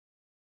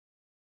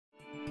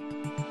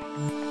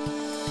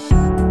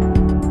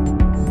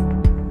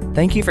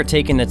Thank you for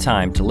taking the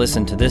time to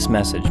listen to this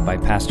message by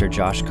Pastor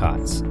Josh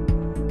Cotts.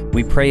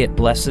 We pray it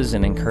blesses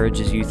and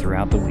encourages you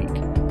throughout the week.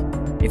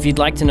 If you'd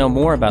like to know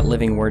more about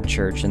Living Word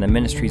Church and the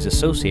ministries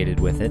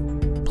associated with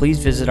it, please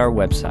visit our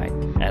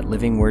website at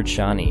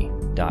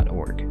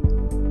livingwordshawnee.org.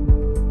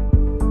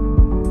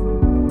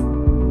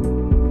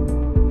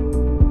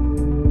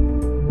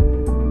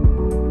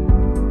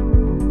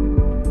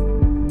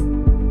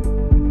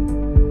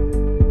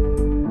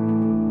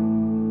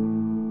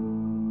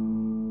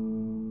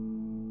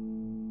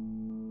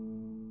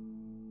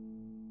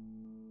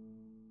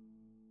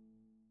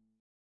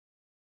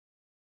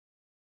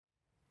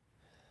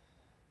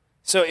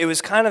 So it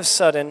was kind of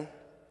sudden.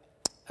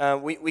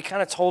 We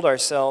kind of told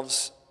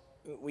ourselves,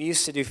 we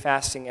used to do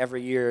fasting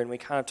every year, and we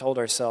kind of told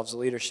ourselves, the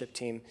leadership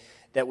team,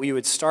 that we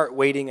would start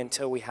waiting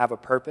until we have a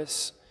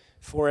purpose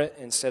for it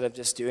instead of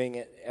just doing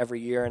it every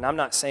year. And I'm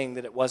not saying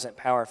that it wasn't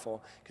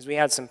powerful, because we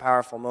had some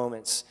powerful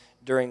moments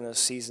during those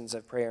seasons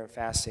of prayer and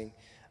fasting.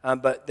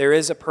 But there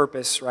is a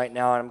purpose right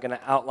now, and I'm going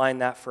to outline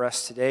that for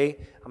us today.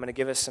 I'm going to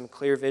give us some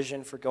clear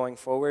vision for going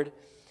forward.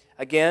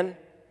 Again,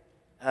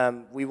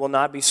 we will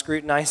not be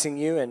scrutinizing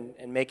you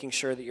and making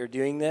sure that you're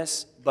doing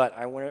this, but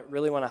I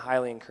really want to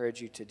highly encourage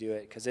you to do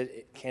it because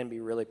it can be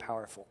really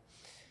powerful.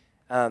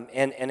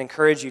 And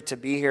encourage you to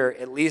be here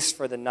at least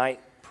for the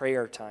night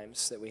prayer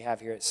times that we have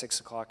here at 6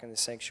 o'clock in the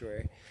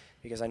sanctuary,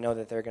 because I know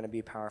that they're going to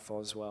be powerful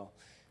as well.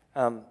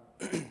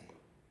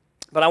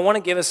 But I want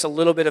to give us a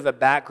little bit of a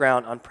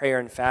background on prayer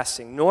and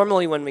fasting.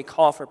 Normally when we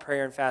call for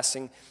prayer and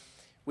fasting,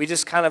 we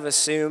just kind of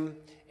assume,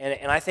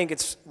 and I think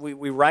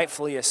we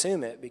rightfully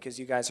assume it because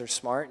you guys are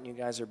smart and you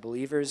guys are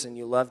believers and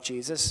you love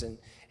Jesus and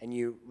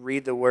you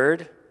read the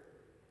Word,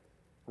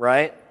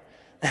 right?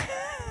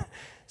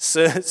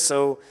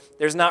 So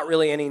there's not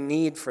really any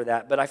need for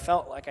that. But I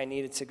felt like I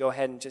needed to go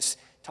ahead and just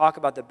talk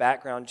about the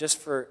background just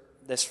for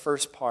this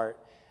first part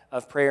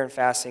of prayer and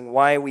fasting,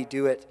 why we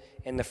do it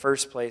in the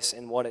first place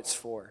and what it's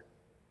for.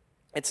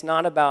 It's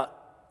not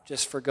about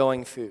just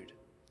forgoing food.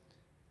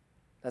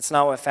 That's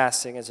not what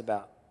fasting is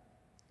about.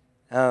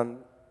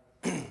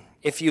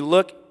 If you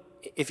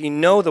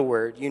know the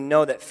Word, you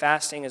know that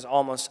fasting is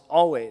almost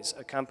always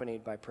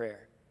accompanied by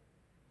prayer.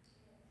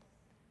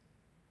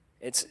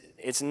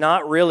 It's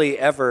not really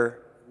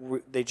ever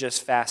they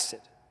just fasted.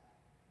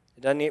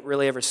 It doesn't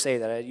really ever say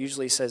that. It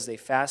usually says they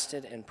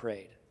fasted and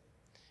prayed.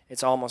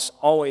 It's almost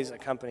always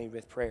accompanied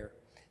with prayer.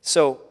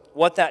 So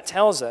what that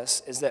tells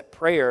us is that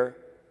prayer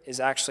is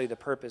actually the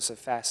purpose of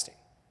fasting.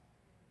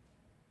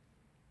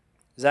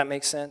 Does that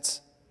make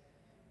sense?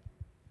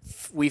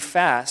 We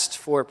fast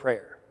for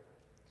prayer.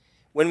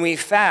 When we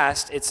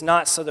fast, it's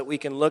not so that we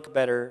can look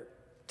better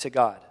to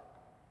God.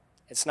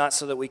 It's not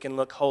so that we can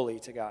look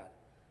holy to God.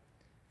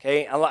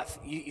 Okay?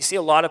 You see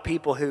a lot of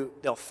people who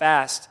they'll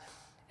fast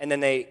and then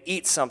they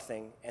eat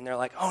something and they're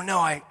like, oh no,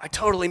 I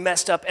totally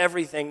messed up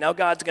everything. Now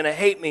God's going to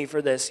hate me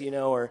for this,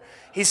 or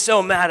he's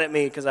so mad at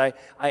me because I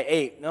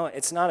ate. No,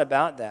 it's not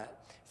about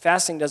that.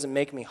 Fasting doesn't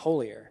make me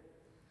holier.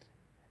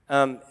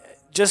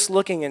 Just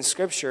looking in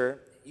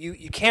Scripture,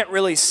 you can't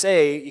really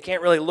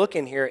look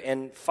in here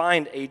and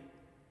find a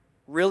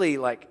really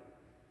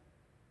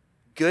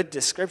good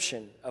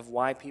description of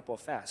why people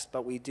fast,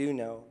 but we do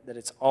know that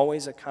it's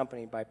always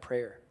accompanied by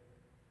prayer.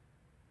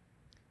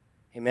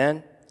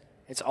 Amen?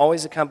 It's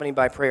always accompanied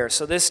by prayer.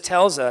 So this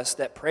tells us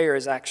that prayer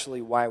is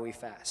actually why we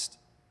fast.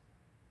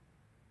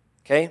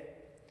 Okay?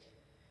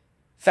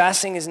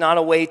 Fasting is not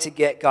a way to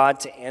get God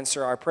to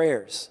answer our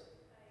prayers.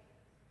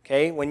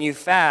 Okay? When you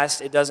fast,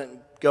 it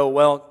doesn't go,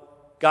 well,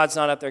 God's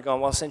not up there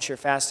going, well, since you're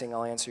fasting,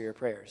 I'll answer your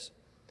prayers.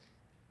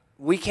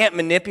 We can't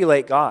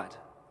manipulate God.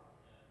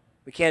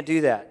 We can't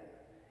do that.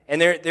 And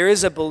there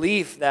is a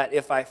belief that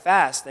if I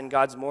fast, then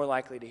God's more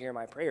likely to hear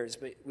my prayers,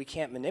 but we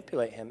can't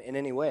manipulate him in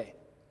any way.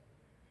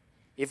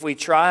 If we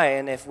try,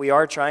 and if we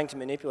are trying to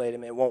manipulate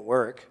him, it won't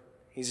work.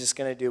 He's just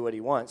going to do what he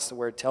wants. The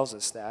Word tells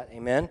us that.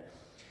 Amen?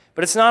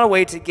 But it's not a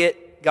way to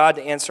get God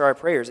to answer our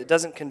prayers. It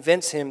doesn't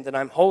convince him that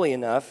I'm holy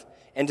enough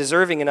and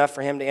deserving enough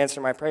for him to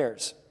answer my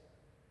prayers.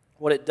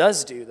 What it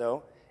does do,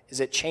 though, is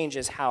it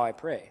changes how I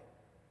pray.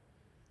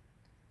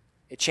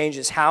 It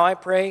changes how I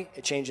pray.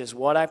 It changes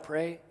what I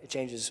pray. It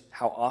changes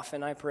how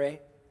often I pray.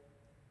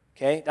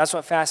 Okay? That's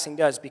what fasting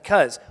does,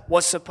 because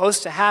what's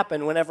supposed to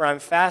happen whenever I'm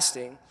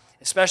fasting,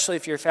 especially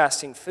if you're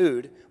fasting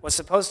food, what's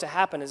supposed to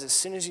happen is as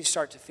soon as you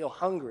start to feel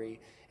hungry,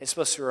 it's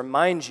supposed to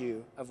remind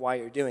you of why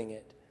you're doing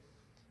it,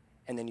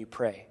 and then you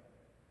pray.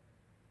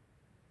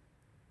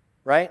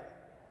 Right?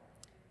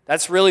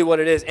 That's really what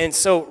it is. And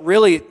so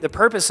really the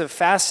purpose of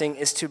fasting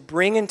is to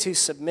bring into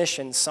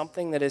submission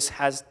something that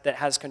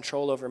has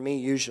control over me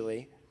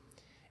usually,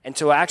 and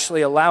to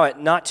actually allow it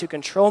not to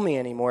control me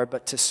anymore,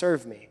 but to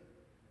serve me.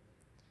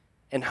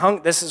 And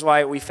this is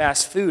why we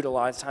fast food a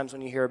lot of times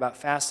when you hear about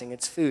fasting.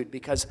 It's food,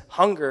 because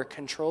hunger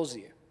controls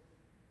you.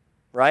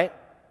 Right?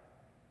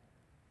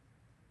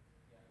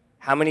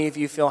 How many of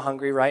you feel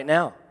hungry right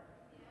now?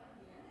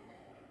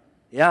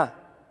 Yeah.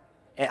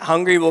 And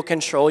hungry will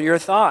control your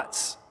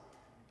thoughts.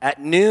 At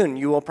noon,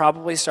 you will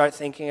probably start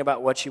thinking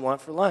about what you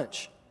want for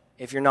lunch,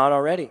 if you're not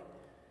already.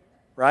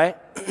 right?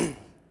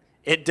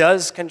 It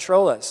does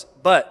control us.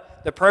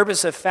 But the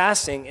purpose of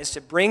fasting is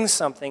to bring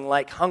something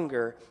like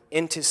hunger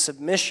into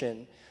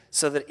submission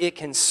so that it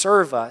can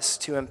serve us,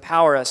 to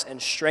empower us,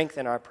 and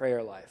strengthen our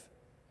prayer life.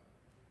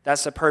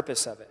 That's the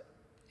purpose of it.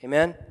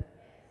 Amen?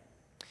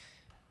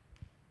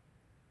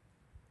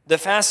 The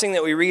fasting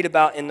that we read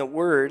about in the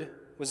Word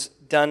was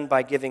done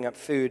by giving up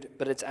food,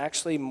 but it's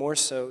actually more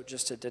so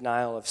just a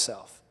denial of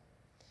self.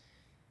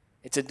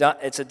 It's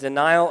a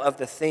denial of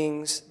the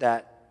things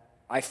that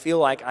I feel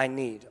like I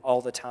need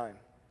all the time.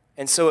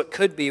 And so it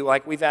could be,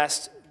 like we've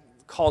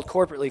called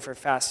corporately for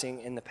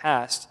fasting in the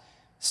past,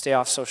 stay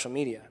off social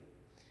media.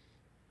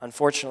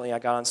 Unfortunately, I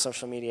got on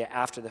social media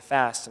after the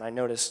fast, and I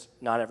noticed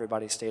not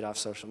everybody stayed off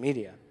social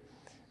media.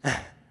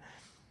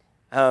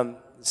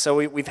 So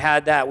we've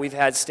had that. We've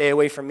had stay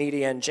away from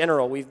media in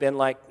general. We've been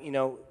like,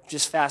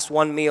 just fast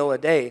one meal a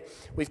day.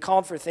 We've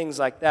called for things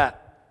like that.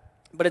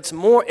 But it's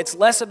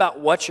less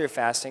about what you're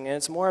fasting, and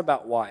it's more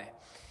about why.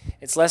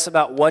 It's less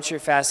about what you're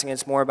fasting, and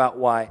it's more about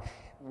why.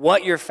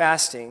 What you're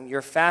fasting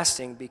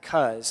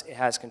because it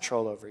has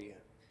control over you.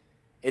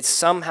 It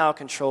somehow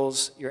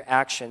controls your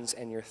actions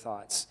and your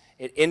thoughts.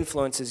 It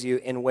influences you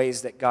in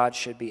ways that God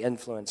should be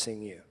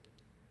influencing you.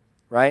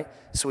 Right?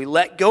 So we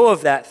let go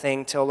of that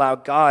thing to allow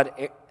God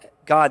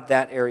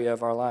that area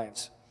of our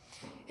lives.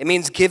 It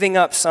means giving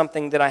up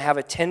something that I have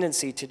a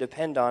tendency to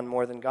depend on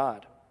more than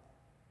God.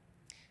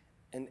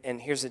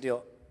 And here's the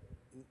deal.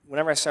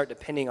 Whenever I start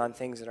depending on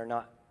things that are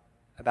not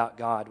about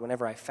God,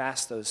 whenever I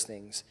fast those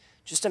things,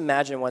 just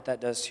imagine what that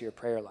does to your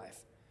prayer life.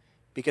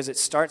 Because it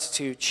starts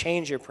to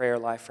change your prayer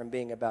life from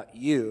being about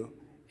you,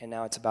 and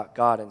now it's about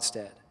God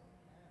instead.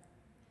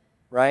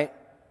 Right?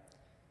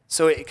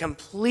 So it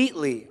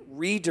completely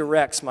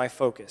redirects my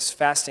focus.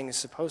 Fasting is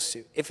supposed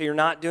to. If you're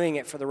not doing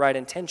it for the right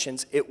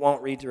intentions, it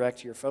won't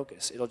redirect your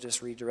focus. It'll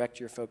just redirect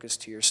your focus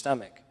to your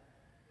stomach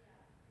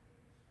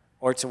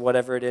or to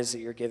whatever it is that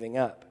you're giving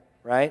up,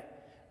 right?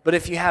 But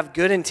if you have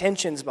good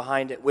intentions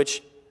behind it,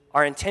 which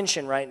our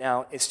intention right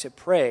now is to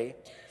pray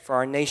for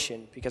our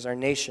nation, because our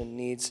nation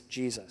needs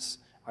Jesus.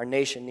 Our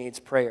nation needs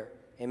prayer.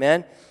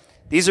 Amen?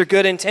 These are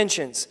good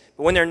intentions.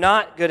 But when they're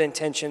not good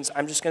intentions,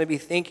 I'm just going to be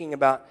thinking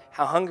about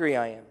how hungry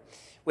I am.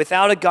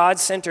 Without a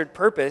God-centered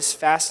purpose,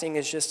 fasting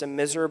is just a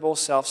miserable,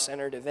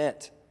 self-centered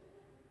event.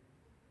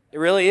 It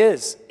really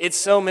is. It's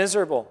so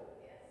miserable.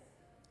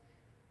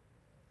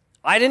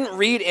 I didn't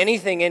read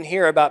anything in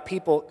here about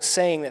people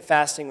saying that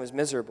fasting was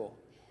miserable.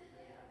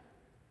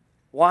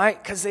 Why?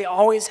 Because they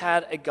always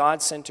had a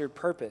God-centered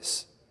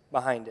purpose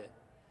behind it.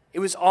 It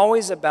was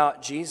always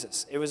about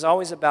Jesus. It was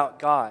always about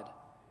God,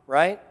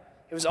 right?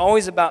 It was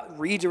always about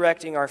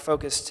redirecting our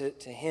focus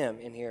to Him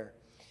in here.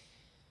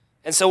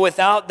 And so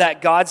without that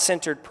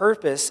God-centered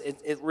purpose,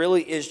 it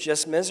really is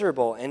just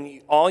miserable.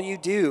 And all you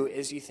do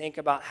is you think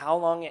about how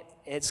long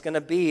it's going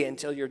to be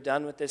until you're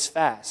done with this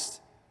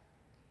fast.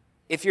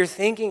 If you're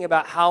thinking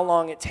about how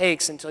long it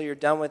takes until you're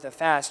done with the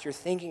fast, you're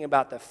thinking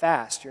about the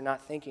fast. You're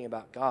not thinking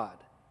about God.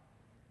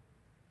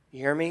 You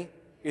hear me?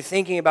 You're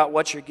thinking about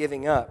what you're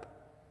giving up.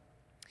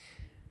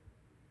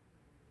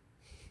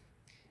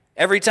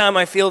 Every time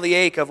I feel the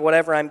ache of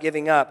whatever I'm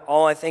giving up,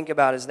 all I think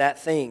about is that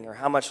thing or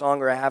how much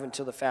longer I have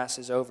until the fast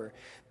is over.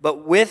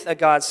 But with a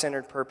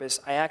God-centered purpose,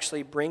 I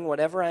actually bring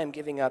whatever I am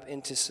giving up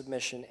into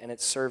submission, and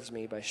it serves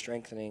me by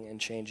strengthening and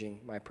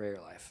changing my prayer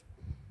life.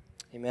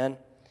 Amen?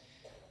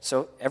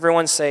 So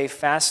everyone say,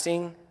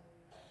 fasting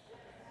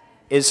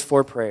is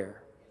for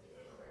prayer.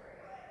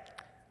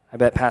 I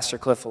bet Pastor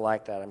Cliff will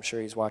like that. I'm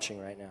sure he's watching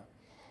right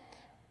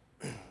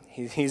now.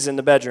 He's in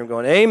the bedroom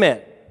going,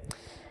 amen.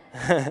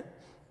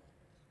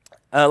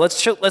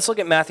 Let's look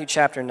at Matthew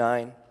chapter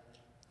 9.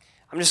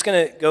 I'm just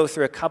going to go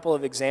through a couple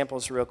of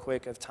examples real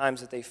quick of times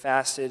that they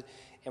fasted,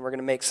 and we're going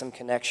to make some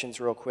connections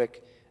real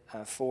quick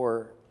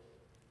for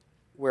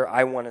where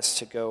I want us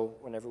to go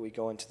whenever we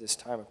go into this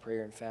time of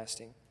prayer and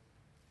fasting.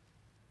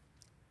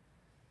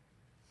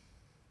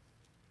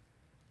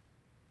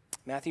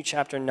 Matthew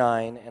chapter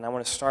 9, and I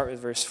want to start with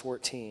verse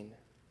 14.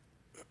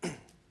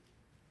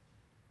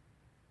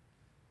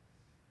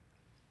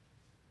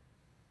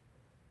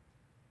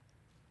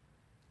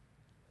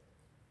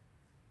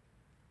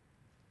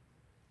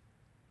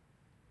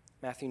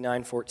 Matthew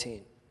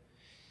 9:14.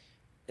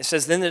 It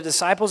says, "Then the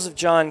disciples of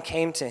John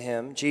came to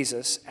him,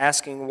 Jesus,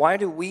 asking, 'Why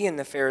do we and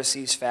the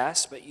Pharisees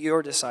fast, but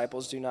your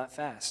disciples do not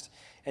fast?'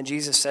 And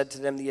Jesus said to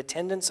them, 'The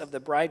attendants of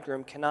the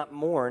bridegroom cannot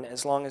mourn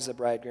as long as the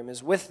bridegroom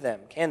is with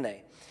them, can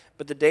they?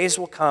 But the days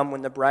will come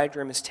when the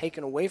bridegroom is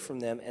taken away from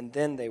them, and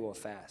then they will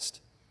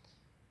fast.'"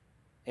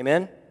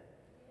 Amen?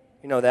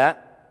 You know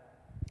that?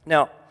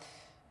 Now,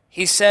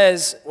 he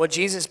says, what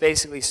Jesus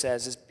basically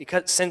says is,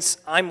 because since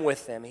I'm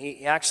with them,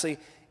 he actually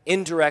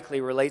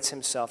indirectly relates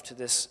himself to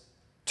this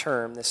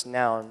term, this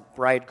noun,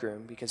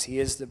 bridegroom, because he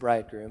is the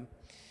bridegroom.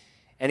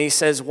 And he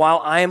says,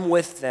 while I'm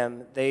with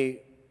them,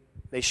 they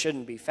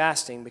shouldn't be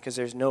fasting because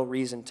there's no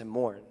reason to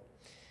mourn.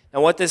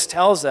 Now, what this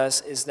tells us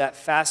is that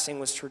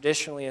fasting was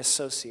traditionally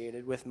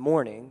associated with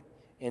mourning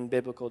in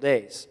biblical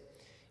days.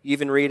 You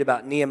even read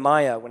about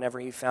Nehemiah whenever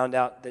he found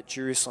out that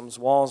Jerusalem's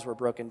walls were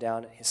broken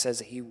down. It says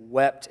that he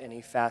wept and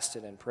he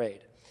fasted and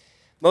prayed.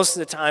 Most of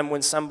the time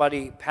when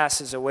somebody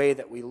passes away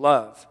that we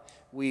love,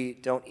 we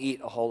don't eat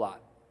a whole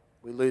lot.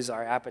 We lose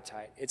our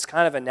appetite. It's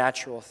kind of a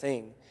natural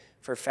thing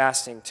for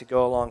fasting to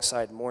go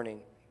alongside mourning.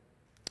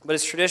 But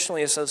it's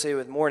traditionally associated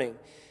with mourning,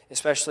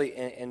 especially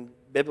in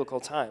biblical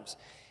times.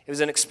 It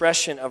was an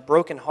expression of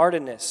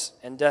brokenheartedness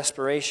and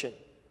desperation.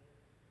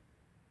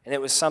 And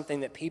it was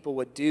something that people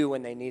would do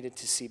when they needed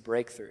to see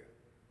breakthrough.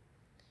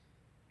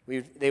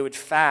 They would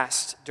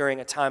fast during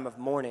a time of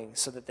mourning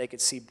so that they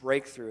could see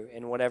breakthrough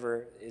in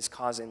whatever is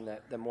causing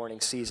the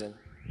mourning season,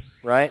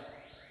 right?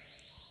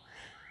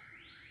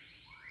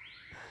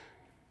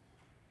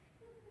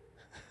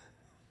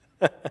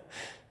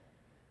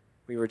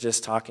 We were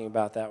just talking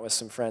about that with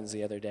some friends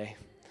the other day.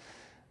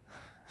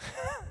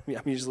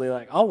 I'm usually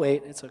like, I'll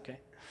wait, it's okay.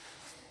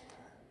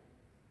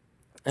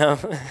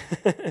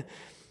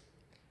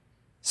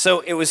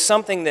 So it was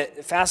something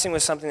that, fasting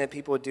was something that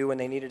people would do when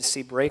they needed to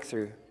see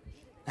breakthrough.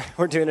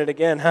 We're doing it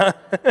again, huh?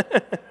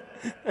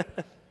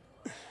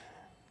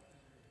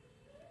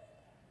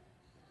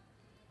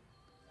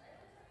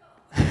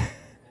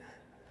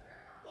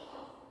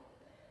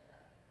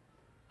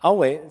 I'll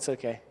wait, it's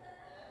okay.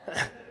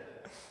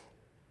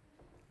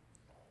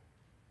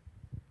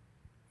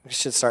 We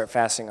should start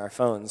fasting our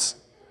phones.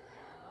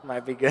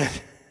 Might be good.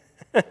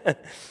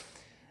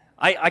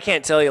 I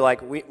can't tell you,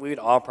 like, we'd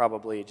all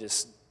probably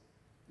just,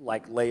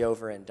 like, lay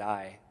over and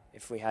die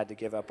if we had to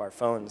give up our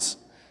phones.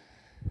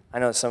 I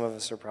know some of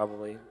us are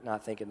probably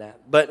not thinking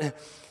that. But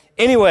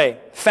anyway,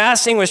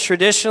 fasting was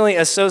traditionally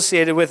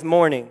associated with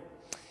mourning.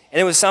 And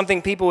it was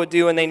something people would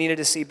do when they needed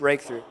to see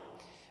breakthrough.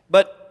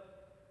 But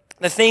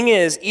the thing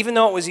is, even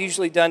though it was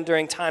usually done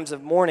during times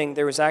of mourning,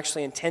 there was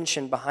actually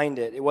intention behind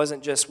it. It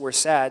wasn't just, we're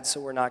sad, so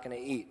we're not going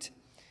to eat.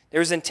 There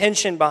was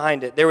intention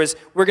behind it.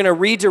 We're going to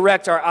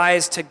redirect our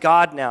eyes to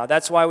God now.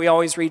 That's why we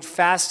always read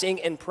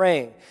fasting and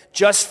praying.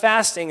 Just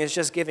fasting is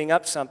just giving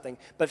up something,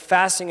 but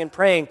fasting and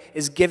praying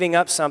is giving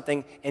up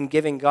something and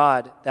giving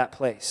God that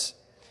place,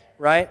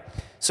 right?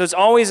 So it's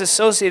always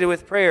associated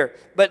with prayer,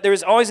 but there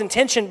was always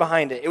intention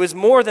behind it. It was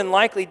more than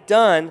likely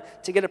done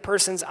to get a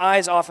person's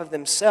eyes off of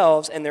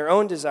themselves and their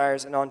own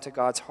desires and onto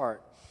God's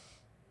heart.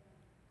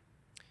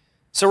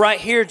 So right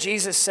here,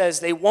 Jesus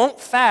says they won't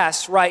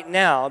fast right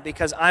now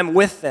because I'm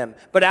with them.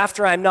 But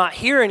after I'm not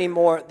here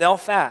anymore, they'll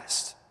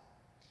fast.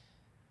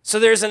 So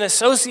there's an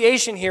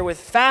association here with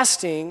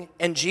fasting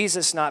and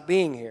Jesus not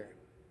being here.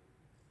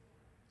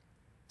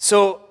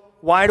 So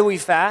why do we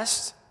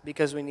fast?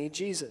 Because we need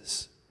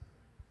Jesus.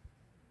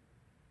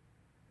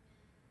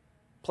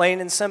 Plain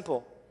and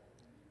simple.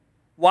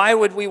 Why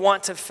would we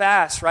want to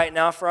fast right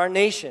now for our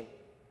nation?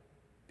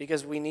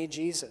 Because we need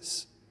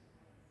Jesus.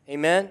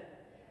 Amen?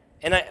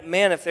 And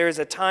man, if there is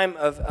a time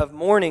of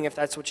mourning, if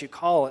that's what you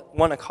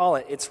want to call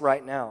it, it's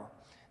right now.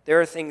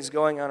 There are things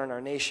going on in our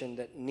nation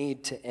that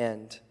need to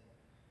end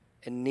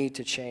and need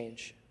to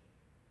change.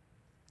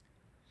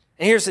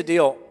 And here's the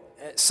deal.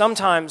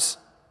 Sometimes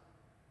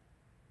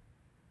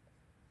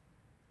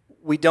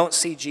we don't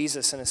see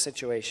Jesus in a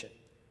situation.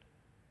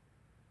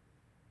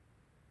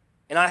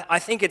 And I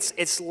think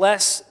it's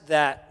less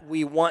that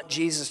we want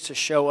Jesus to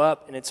show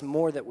up, and it's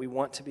more that we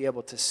want to be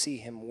able to see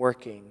him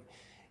working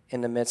in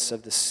the midst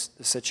of the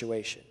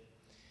situation.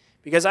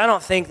 Because I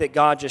don't think that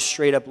God just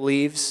straight up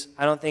leaves.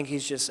 I don't think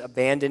he's just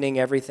abandoning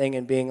everything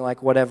and being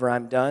like, whatever,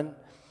 I'm done.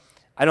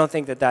 I don't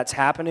think that that's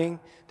happening.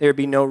 There would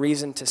be no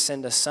reason to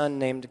send a son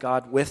named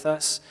God with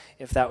us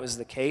if that was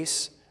the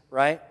case,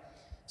 right?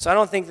 So I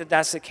don't think that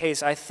that's the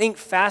case. I think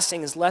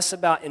fasting is less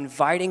about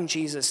inviting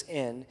Jesus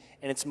in,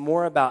 and it's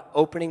more about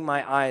opening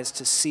my eyes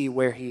to see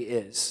where he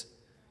is,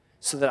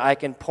 so that I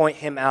can point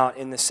him out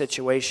in the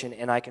situation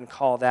and I can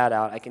call that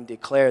out. I can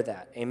declare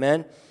that.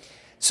 Amen?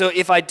 So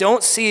if I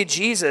don't see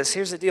Jesus,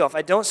 here's the deal. If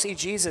I don't see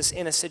Jesus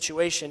in a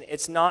situation,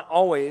 it's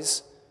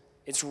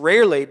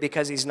rarely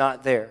because he's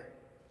not there.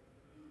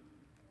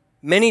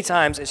 Many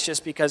times it's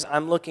just because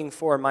I'm looking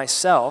for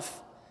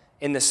myself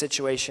in the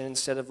situation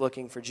instead of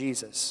looking for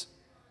Jesus.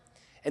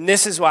 And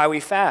this is why we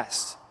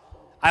fast.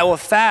 I will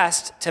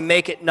fast to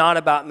make it not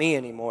about me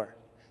anymore,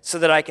 so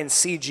that I can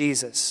see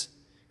Jesus.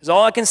 Because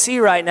all I can see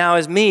right now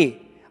is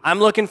me. I'm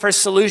looking for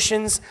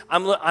solutions.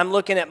 I'm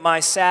looking at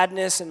my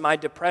sadness and my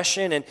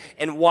depression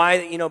and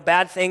why,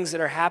 bad things that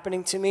are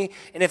happening to me.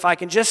 And if I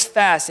can just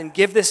fast and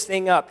give this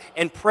thing up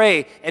and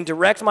pray and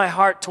direct my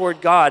heart toward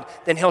God,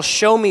 then he'll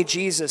show me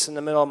Jesus in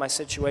the middle of my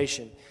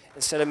situation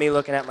instead of me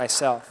looking at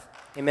myself.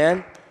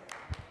 Amen?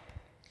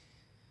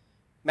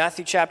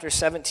 Matthew chapter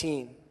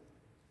 17.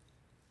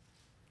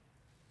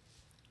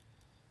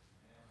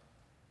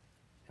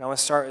 And I want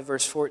to start with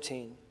verse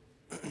 14.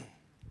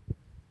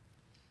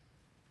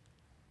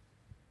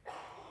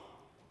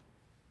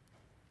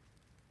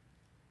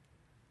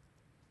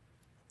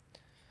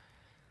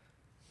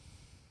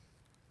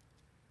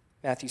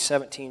 Matthew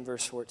 17,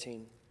 verse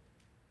 14.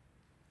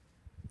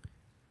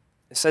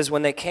 It says,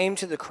 when they came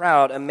to the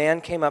crowd, a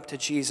man came up to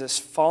Jesus,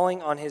 falling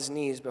on his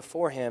knees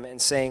before him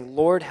and saying,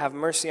 Lord, have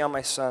mercy on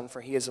my son, for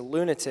he is a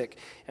lunatic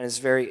and is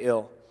very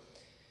ill.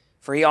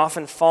 For he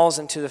often falls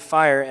into the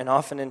fire and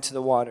often into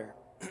the water.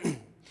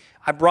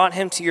 I brought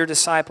him to your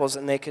disciples,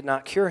 and they could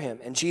not cure him.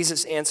 And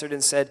Jesus answered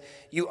and said,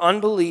 you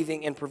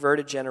unbelieving and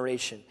perverted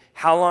generation,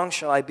 how long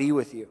shall I be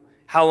with you?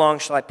 How long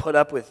shall I put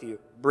up with you?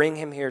 Bring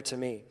him here to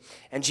me.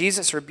 And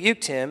Jesus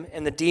rebuked him,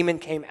 and the demon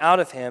came out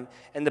of him,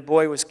 and the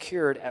boy was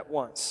cured at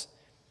once.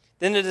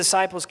 Then the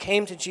disciples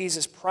came to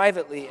Jesus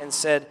privately and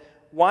said,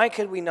 why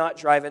could we not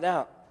drive it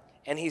out?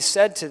 And he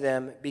said to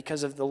them,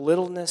 because of the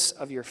littleness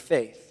of your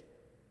faith.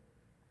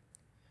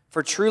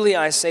 For truly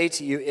I say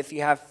to you, if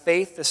you have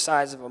faith the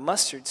size of a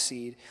mustard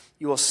seed,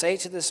 you will say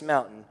to this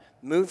mountain,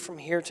 move from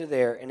here to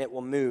there, and it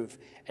will move,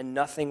 and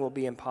nothing will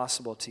be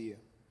impossible to you.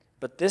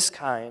 But this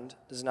kind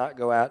does not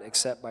go out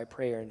except by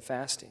prayer and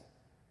fasting.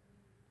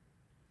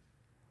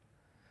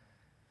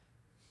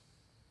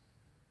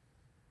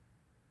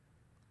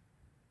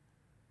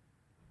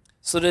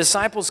 So the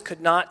disciples could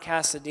not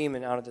cast the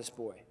demon out of this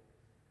boy.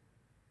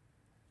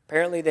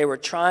 Apparently they were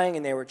trying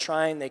and they were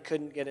trying, they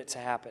couldn't get it to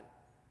happen.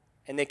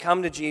 And they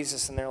come to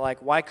Jesus and they're like,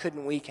 why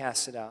couldn't we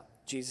cast it out?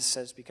 Jesus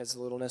says, because of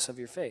the littleness of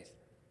your faith.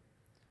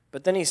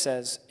 But then he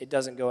says, it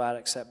doesn't go out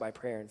except by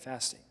prayer and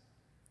fasting.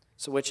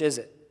 So which is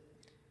it?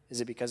 Is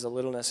it because of the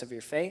littleness of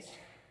your faith?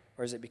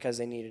 Or is it because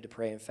they needed to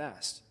pray and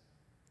fast?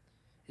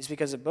 It's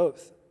because of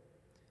both.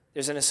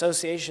 There's an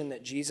association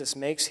that Jesus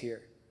makes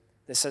here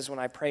that says when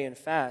I pray and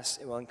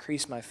fast, it will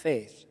increase my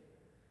faith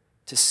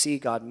to see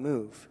God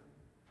move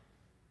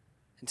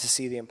and to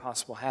see the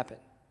impossible happen.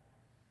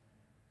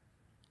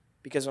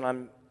 Because when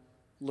I'm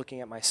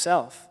looking at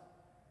myself,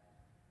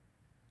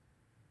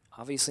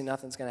 obviously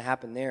nothing's going to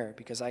happen there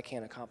because I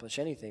can't accomplish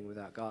anything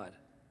without God.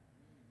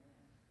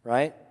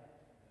 Right?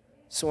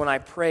 So when I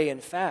pray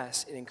and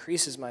fast, it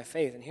increases my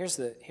faith. And here's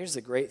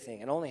the great thing.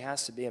 It only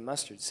has to be a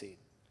mustard seed.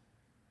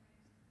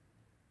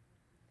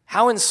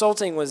 How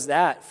insulting was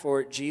that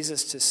for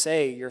Jesus to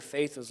say your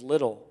faith was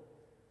little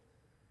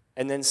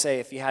and then say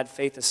if you had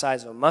faith the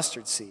size of a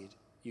mustard seed,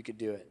 you could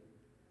do it?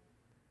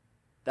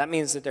 That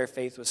means that their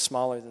faith was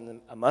smaller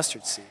than a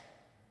mustard seed,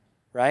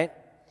 right?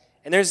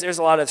 And there's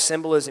a lot of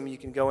symbolism you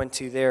can go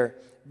into there,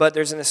 but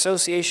there's an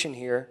association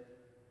here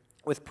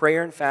with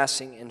prayer and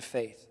fasting and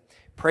faith.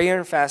 Prayer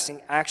and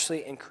fasting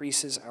actually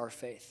increases our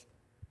faith.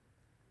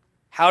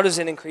 How does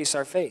it increase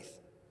our faith?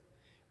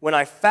 When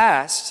I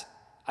fast,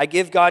 I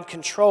give God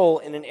control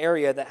in an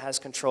area that has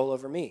control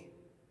over me,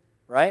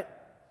 right?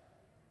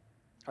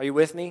 Are you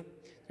with me?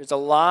 There's a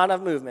lot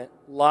of movement,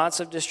 lots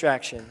of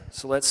distraction,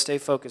 so let's stay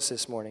focused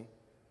this morning.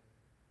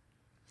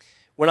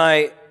 When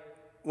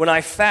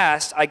I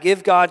fast, I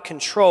give God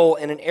control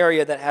in an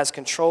area that has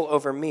control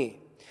over me.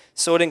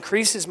 So it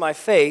increases my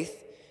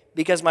faith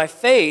because my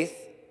faith,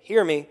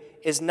 hear me,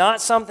 is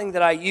not something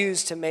that I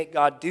use to make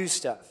God do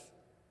stuff.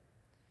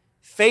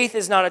 Faith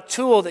is not a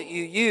tool that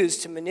you use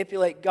to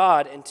manipulate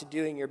God into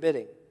doing your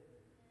bidding.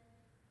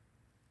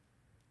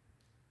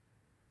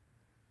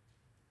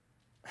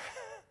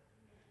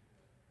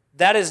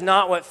 That is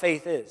not what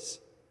faith is.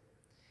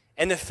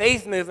 And the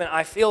faith movement,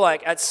 I feel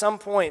like at some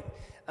point,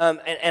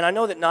 and I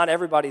know that not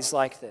everybody's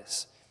like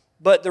this,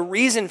 but the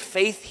reason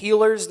faith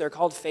healers, they're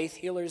called faith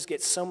healers,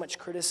 get so much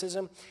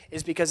criticism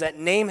is because that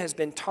name has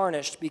been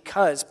tarnished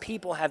because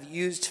people have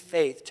used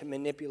faith to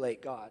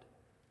manipulate God.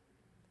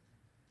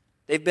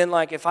 They've been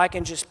like, if I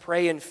can just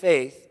pray in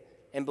faith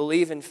and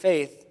believe in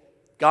faith,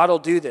 God will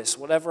do this,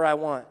 whatever I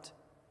want.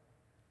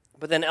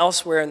 But then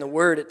elsewhere in the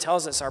Word, it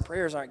tells us our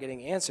prayers aren't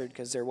getting answered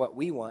because they're what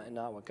we want and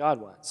not what God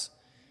wants.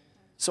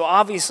 So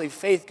obviously,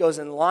 faith goes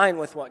in line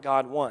with what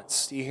God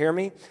wants. Do you hear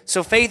me?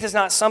 So faith is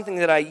not something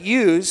that I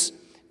use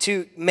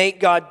to make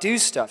God do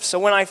stuff. So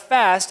when I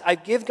fast, I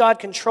give God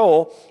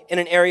control in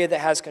an area that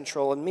has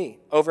control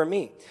over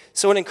me.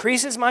 So it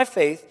increases my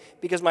faith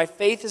because my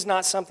faith is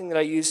not something that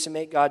I use to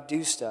make God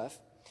do stuff.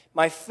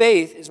 My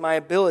faith is my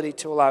ability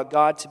to allow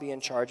God to be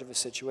in charge of a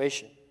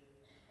situation.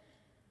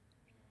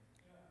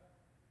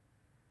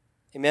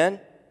 Amen?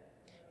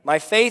 My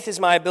faith is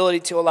my ability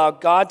to allow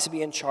God to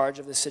be in charge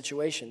of the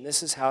situation.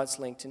 This is how it's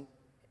linked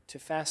to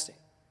fasting.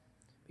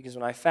 Because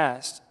when I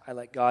fast, I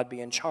let God be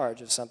in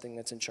charge of something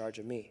that's in charge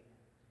of me.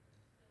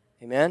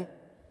 Amen?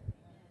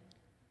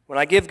 When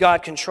I give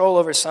God control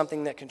over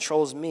something that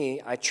controls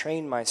me, I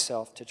train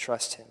myself to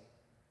trust Him.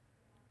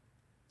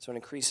 So it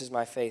increases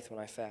my faith when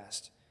I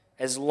fast,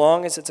 as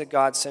long as it's a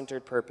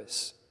God-centered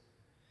purpose.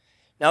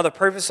 Now, the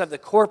purpose of the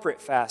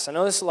corporate fast. I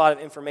know this is a lot of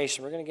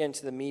information. We're going to get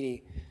into the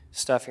meaty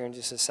stuff here in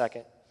just a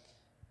second.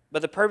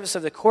 But the purpose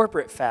of the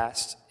corporate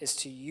fast is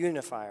to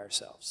unify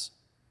ourselves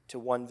to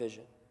one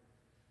vision.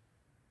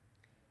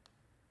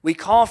 We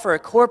call for a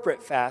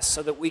corporate fast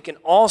so that we can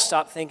all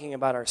stop thinking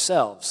about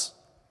ourselves.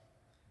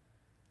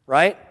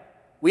 Right?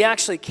 We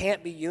actually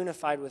can't be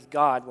unified with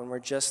God when we're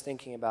just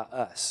thinking about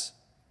us.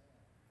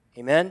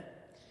 Amen?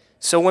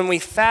 So when we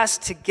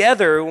fast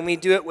together, when we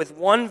do it with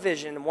one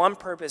vision and one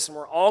purpose, and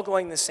we're all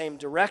going the same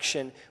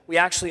direction, we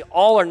actually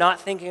all are not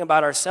thinking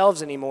about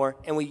ourselves anymore,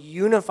 and we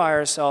unify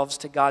ourselves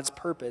to God's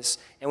purpose,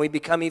 and we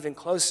become even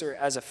closer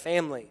as a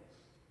family.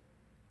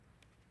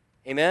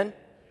 Amen?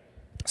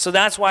 So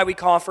that's why we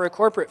call for a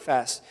corporate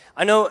fast.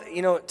 I know,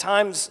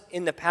 times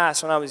in the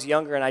past when I was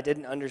younger and I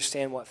didn't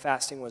understand what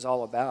fasting was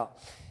all about,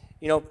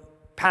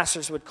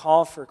 pastors would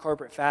call for a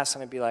corporate fast,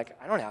 and I'd be like,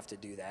 I don't have to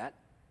do that.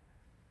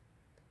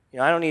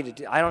 I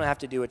don't have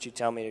to do what you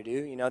tell me to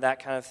do, that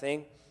kind of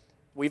thing.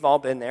 We've all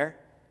been there.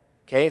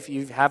 Okay, if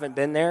you haven't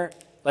been there,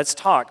 let's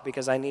talk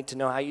because I need to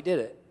know how you did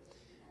it.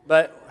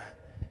 But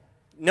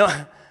no,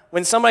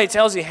 when somebody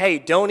tells you, hey,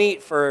 don't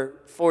eat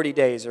for 40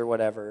 days or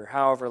whatever,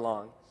 however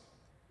long,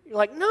 you're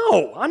like,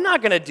 no, I'm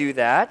not going to do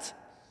that,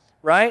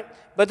 right?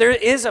 But there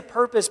is a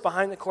purpose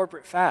behind the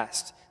corporate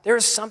fast. There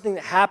is something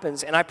that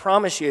happens, and I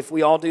promise you, if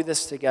we all do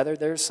this together,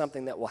 there's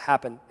something that will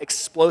happen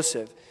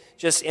explosive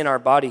just in our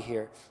body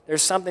here.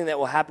 There's something that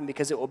will happen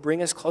because it will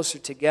bring us closer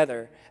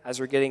together as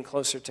we're getting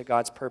closer to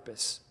God's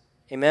purpose.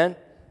 Amen?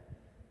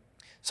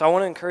 So I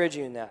want to encourage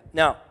you in that.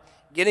 Now,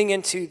 getting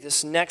into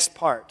this next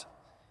part,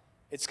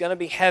 it's going to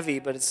be heavy,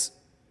 but it's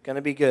going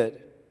to be good.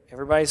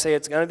 Everybody say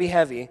it's going to be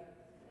heavy,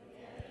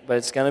 but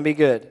it's going to be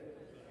good.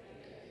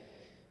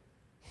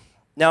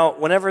 Now,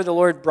 whenever the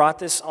Lord brought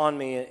this on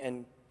me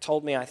and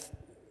told me, I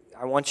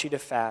want you to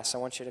fast, I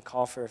want you to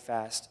call for a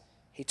fast,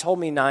 He told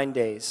me 9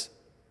 days.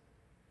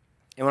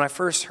 And when I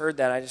first heard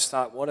that, I just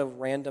thought, what a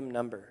random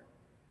number.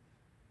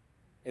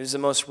 It was the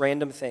most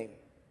random thing.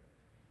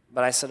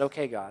 But I said,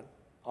 okay, God,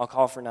 I'll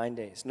call for 9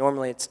 days.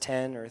 Normally it's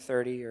 10 or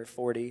 30 or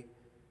 40.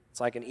 It's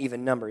like an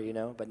even number,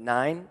 But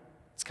 9,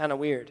 it's kind of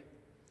weird.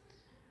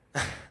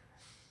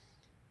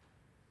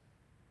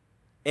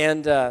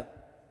 And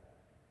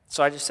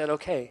so I just said,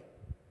 okay.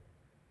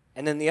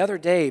 And then the other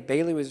day,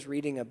 Bailey was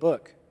reading a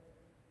book.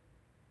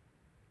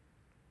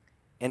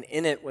 And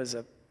in it was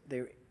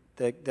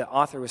the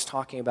author was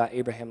talking about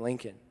Abraham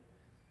Lincoln.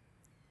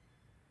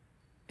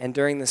 And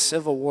during the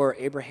Civil War,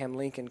 Abraham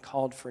Lincoln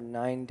called for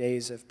 9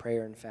 days of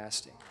prayer and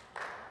fasting.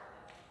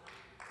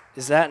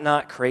 Is that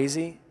not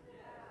crazy?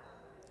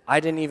 I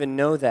didn't even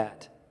know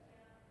that.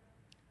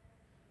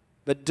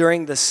 But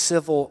during the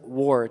Civil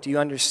War, do you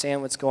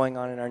understand what's going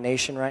on in our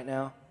nation right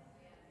now?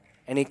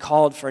 And he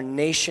called for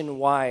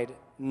nationwide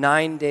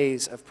 9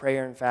 days of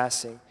prayer and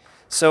fasting.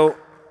 So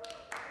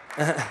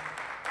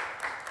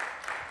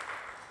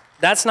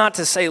that's not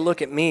to say,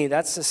 look at me.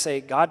 That's to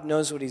say, God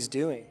knows what He's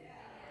doing,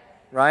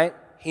 right?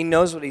 He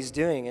knows what He's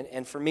doing.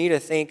 And for me to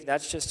think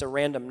that's just a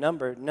random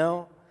number,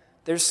 no,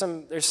 there's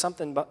something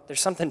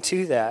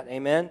to that,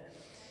 amen?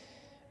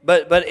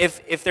 But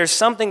if there's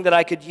something that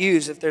I could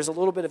use, if there's a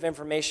little bit of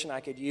information I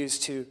could use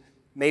to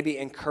maybe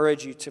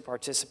encourage you to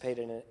participate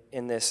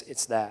in this,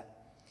 it's that.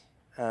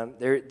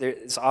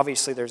 There's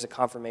obviously there's a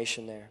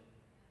confirmation there.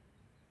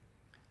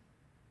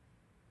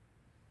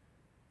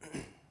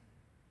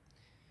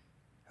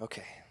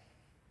 Okay.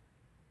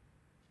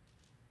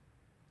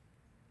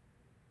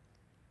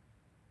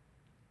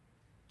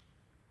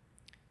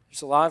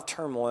 There's a lot of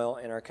turmoil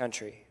in our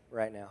country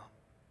right now.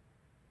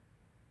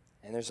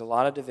 And there's a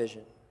lot of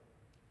division.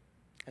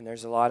 And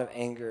there's a lot of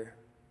anger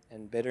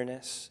and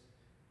bitterness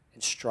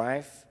and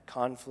strife,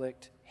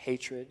 conflict,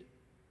 hatred,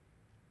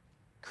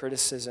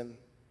 criticism.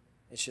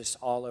 It's just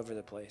all over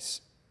the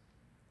place.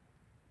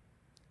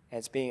 And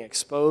it's being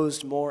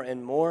exposed more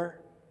and more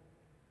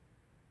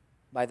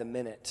by the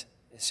minute.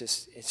 It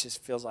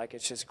just feels like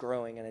it's just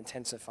growing and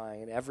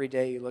intensifying. And every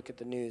day you look at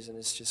the news and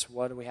it's just,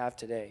 what do we have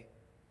today?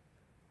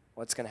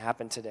 What's going to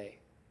happen today?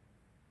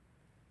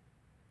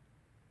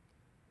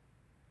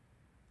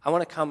 I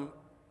want to come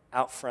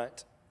out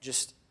front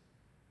just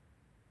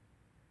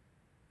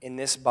in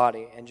this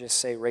body and just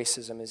say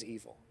racism is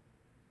evil.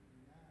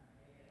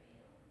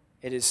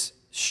 It is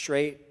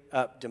straight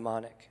up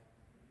demonic.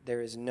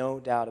 There is no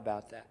doubt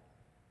about that.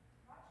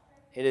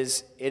 It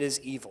is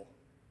evil.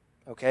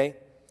 Okay?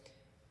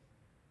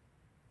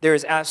 There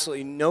is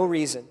absolutely no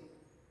reason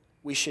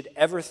we should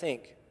ever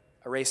think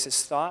a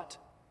racist thought.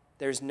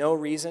 There's no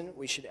reason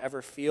we should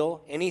ever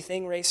feel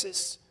anything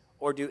racist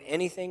or do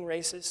anything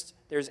racist.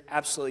 There's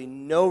absolutely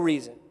no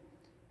reason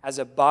as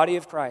a body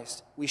of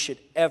Christ we should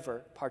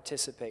ever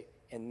participate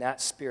in that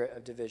spirit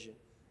of division.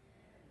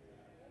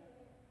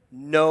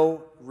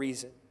 No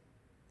reason.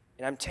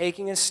 And I'm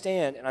taking a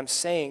stand and I'm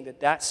saying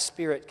that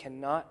spirit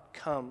cannot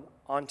come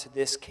onto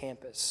this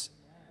campus.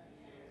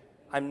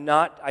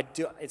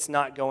 It's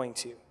not going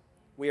to.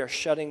 We are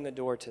shutting the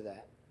door to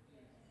that.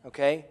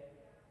 Okay?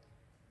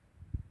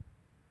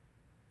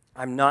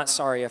 I'm not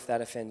sorry if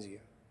that offends you.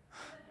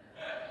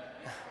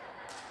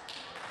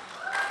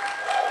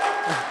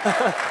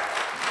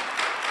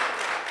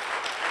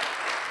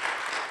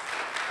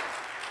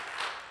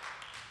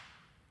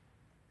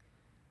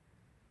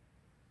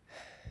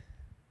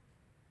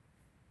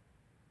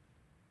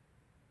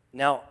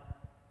 Now,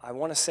 I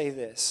want to say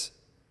this.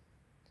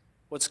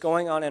 What's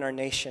going on in our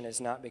nation is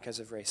not because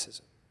of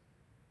racism.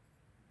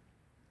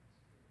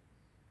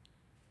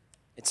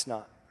 It's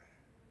not.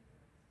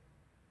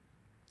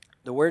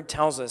 The Word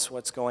tells us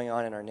what's going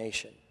on in our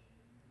nation.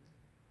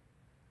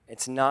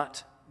 It's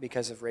not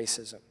because of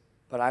racism,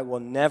 but I will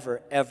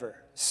never, ever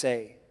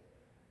say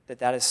that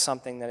that is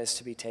something that is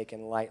to be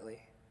taken lightly.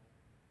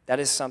 That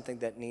is something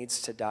that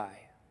needs to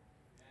die.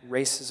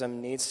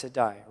 Racism needs to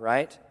die,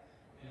 right?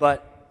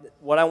 But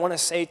what I want to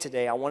say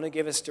today, I want to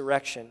give us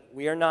direction.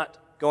 We are not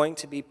going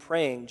to be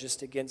praying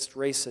just against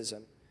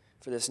racism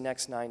for this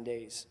next 9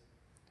 days.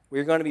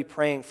 We're going to be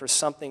praying for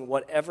something,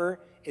 whatever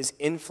is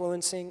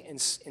influencing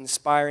and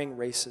inspiring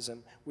racism.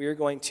 We are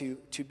going to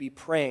be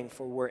praying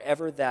for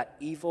wherever that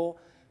evil,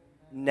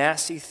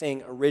 nasty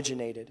thing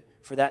originated,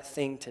 for that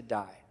thing to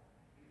die.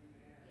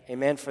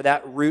 Amen? For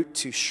that root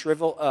to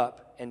shrivel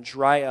up and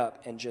dry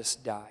up and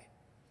just die.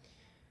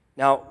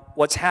 Now,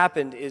 what's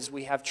happened is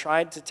we have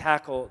tried to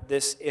tackle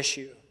this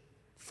issue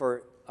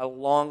for a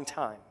long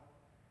time.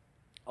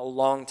 A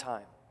long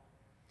time.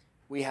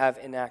 We have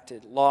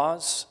enacted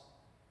laws.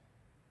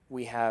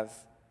 We have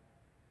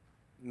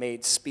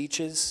made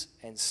speeches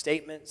and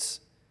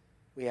statements.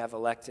 We have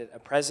elected a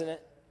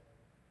president.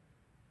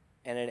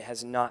 And it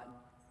has not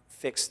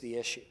fixed the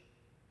issue.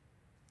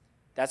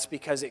 That's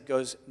because it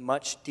goes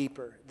much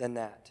deeper than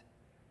that.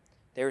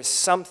 There is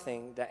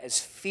something that is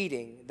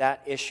feeding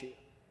that issue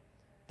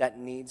that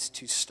needs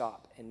to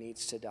stop and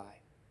needs to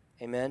die.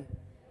 Amen?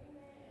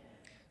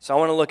 So I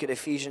want to look at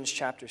Ephesians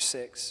chapter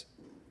 6.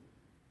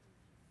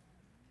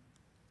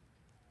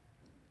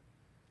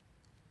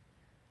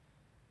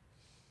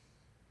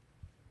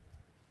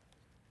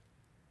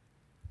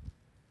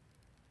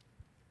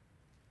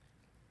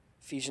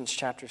 Ephesians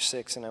chapter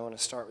 6, and I want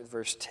to start with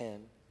verse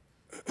 10.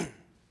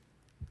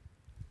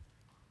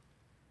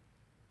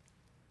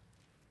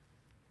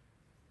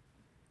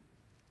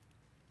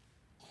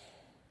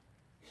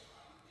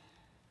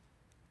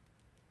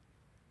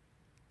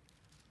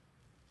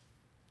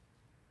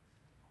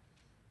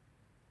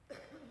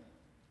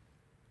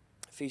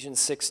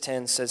 Ephesians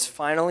 6:10 says,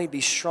 "Finally, be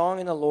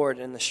strong in the Lord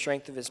and in the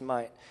strength of his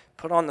might.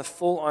 Put on the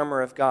full armor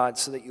of God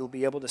so that you will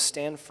be able to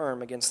stand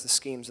firm against the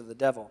schemes of the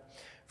devil.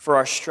 For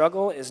our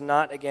struggle is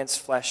not against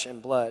flesh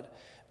and blood,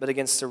 but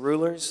against the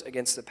rulers,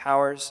 against the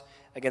powers,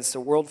 against the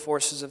world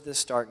forces of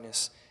this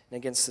darkness, and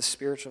against the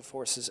spiritual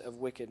forces of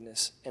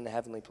wickedness in the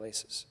heavenly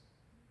places."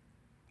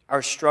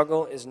 Our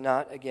struggle is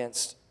not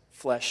against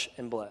flesh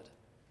and blood.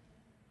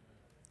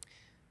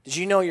 Did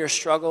you know your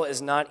struggle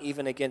is not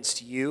even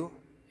against you?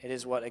 It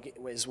is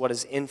what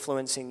is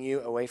influencing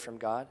you away from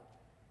God.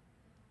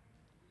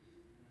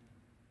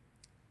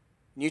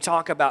 When you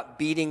talk about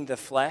beating the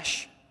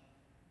flesh,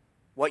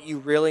 what you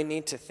really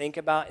need to think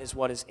about is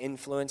what is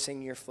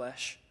influencing your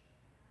flesh,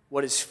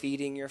 what is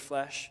feeding your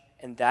flesh,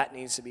 and that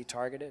needs to be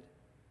targeted.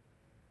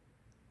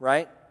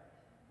 Right?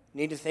 You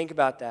need to think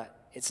about that.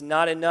 It's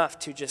not enough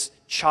to just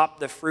chop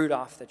the fruit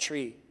off the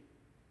tree.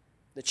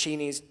 The tree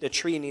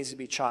needs to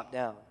be chopped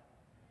down.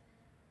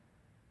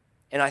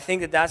 And I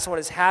think that that's what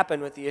has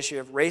happened with the issue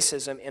of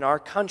racism in our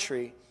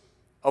country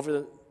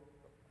over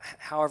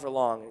however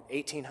long,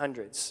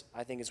 1800s,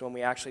 I think is when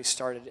we actually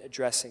started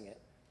addressing it.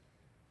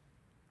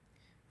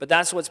 But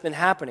that's what's been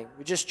happening.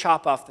 We just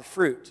chop off the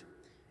fruit.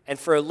 And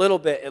for a little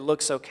bit, it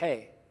looks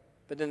okay.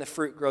 But then the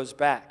fruit grows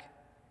back.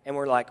 And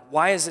we're like,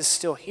 why is this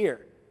still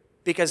here?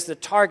 Because the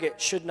target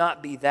should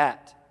not be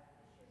that.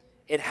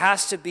 It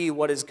has to be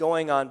what is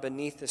going on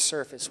beneath the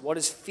surface, what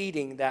is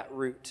feeding that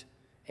root.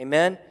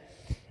 Amen?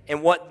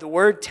 And what the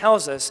Word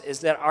tells us is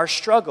that our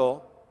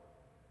struggle,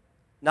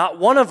 not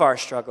one of our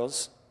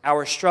struggles,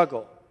 our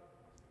struggle,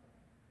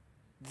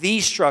 the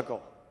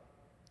struggle,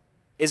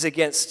 is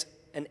against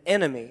an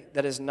enemy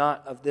that is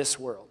not of this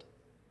world.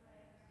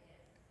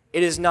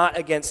 It is not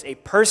against a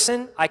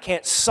person. I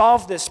can't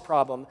solve this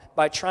problem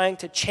by trying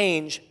to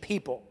change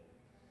people.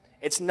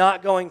 It's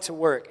not going to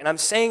work. And I'm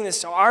saying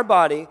this to our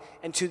body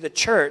and to the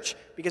church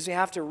because we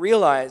have to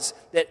realize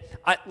that,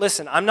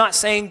 listen, I'm not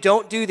saying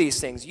don't do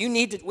these things. We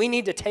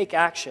need to take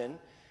action.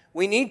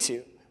 We need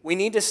to. We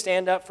need to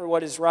stand up for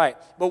what is right.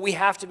 But we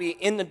have to be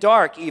in the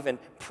dark even,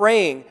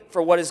 praying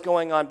for what is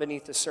going on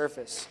beneath the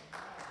surface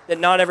that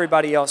not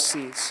everybody else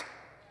sees.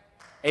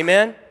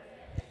 Amen?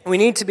 We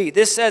need to be.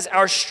 This says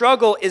our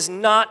struggle is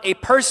not a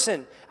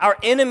person. Our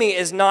enemy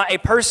is not a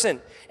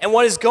person. And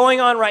what is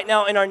going on right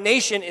now in our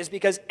nation is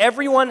because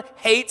everyone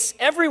hates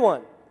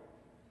everyone.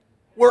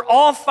 We're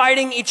all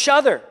fighting each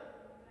other.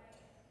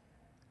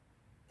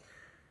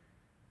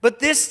 But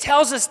this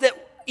tells us that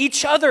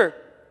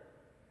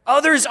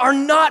others are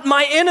not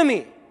my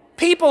enemy.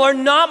 People are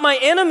not my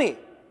enemy.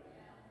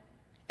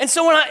 And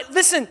so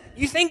listen,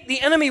 you think the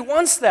enemy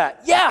wants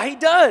that? Yeah, he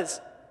does.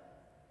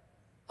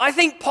 I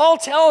think Paul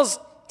tells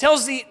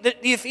the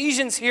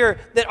Ephesians here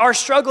that our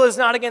struggle is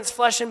not against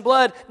flesh and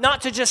blood,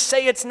 not to just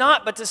say it's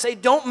not, but to say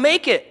don't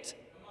make it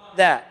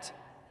that.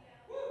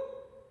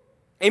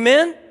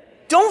 Amen?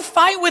 Don't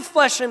fight with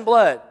flesh and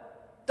blood.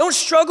 Don't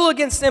struggle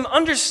against them.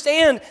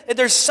 Understand that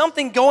there's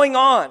something going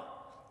on.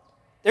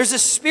 There's a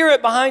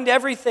spirit behind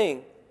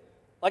everything.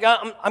 Like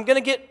I'm going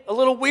to get a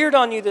little weird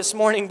on you this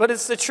morning, but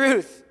it's the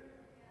truth.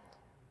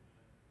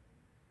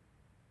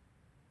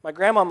 My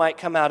grandma might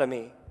come out of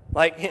me.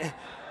 Like...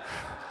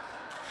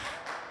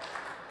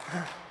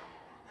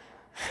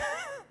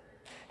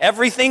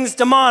 Everything's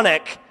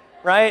demonic,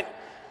 right?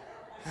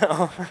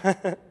 No.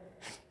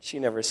 She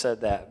never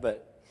said that,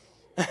 but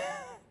but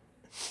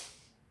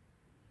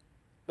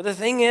the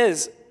thing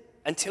is,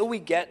 until we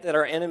get that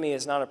our enemy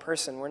is not a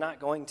person, we're not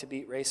going to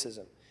beat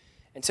racism.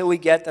 Until we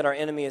get that our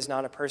enemy is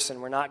not a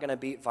person, we're not going to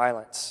beat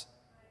violence.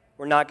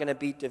 We're not going to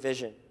beat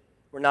division.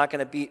 We're not going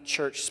to beat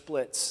church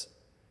splits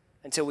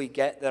until we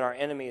get that our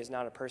enemy is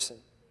not a person.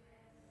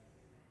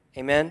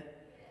 Amen?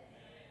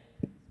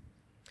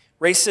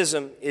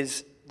 Racism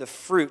is the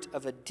fruit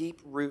of a deep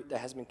root that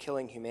has been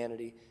killing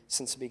humanity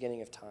since the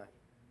beginning of time.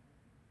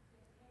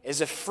 It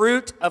is a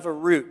fruit of a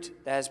root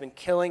that has been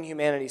killing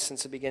humanity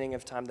since the beginning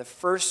of time. The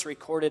first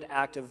recorded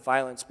act of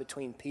violence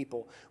between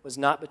people was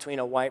not between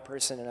a white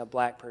person and a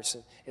black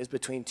person. It was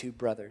between two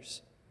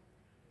brothers.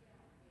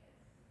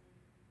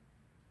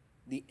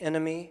 The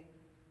enemy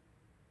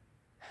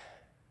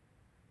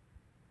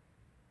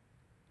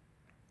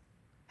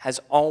has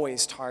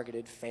always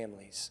targeted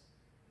families.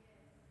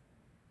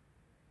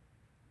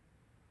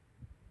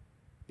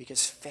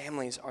 Because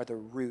families are the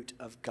root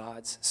of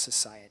God's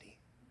society.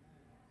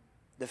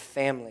 The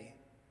family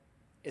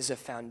is a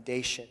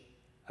foundation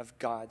of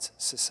God's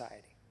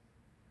society,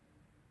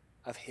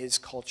 of His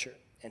culture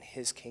and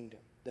His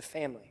kingdom. The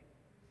family.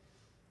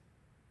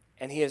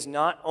 And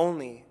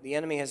the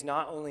enemy has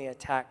not only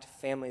attacked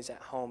families at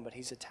home, but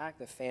he's attacked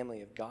the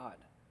family of God.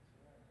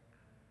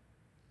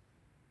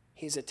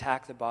 He's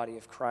attacked the body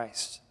of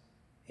Christ.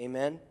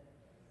 Amen?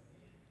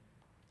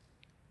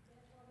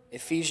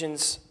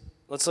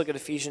 Let's look at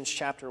Ephesians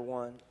chapter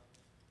 1.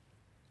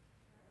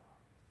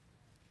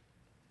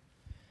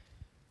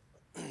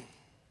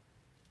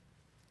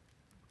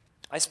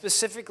 I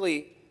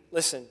specifically,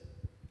 listen,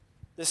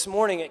 this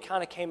morning it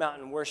kind of came out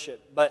in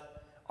worship,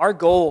 but our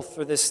goal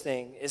for this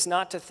thing is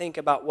not to think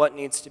about what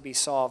needs to be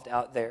solved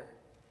out there.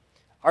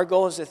 Our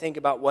goal is to think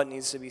about what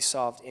needs to be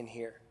solved in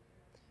here.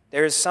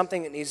 There is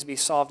something that needs to be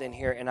solved in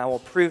here, and I will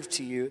prove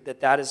to you that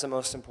that is the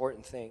most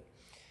important thing.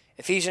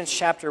 Ephesians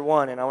chapter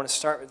 1, and I want to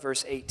start with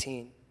verse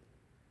 18.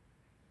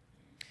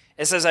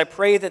 It says, I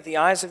pray that the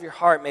eyes of your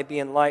heart may be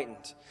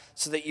enlightened,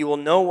 so that you will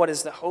know what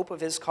is the hope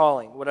of His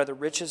calling, what are the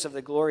riches of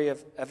the glory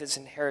of His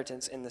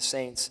inheritance in the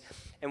saints,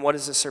 and what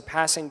is the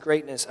surpassing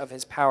greatness of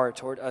His power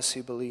toward us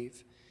who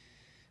believe.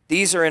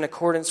 These are in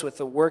accordance with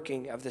the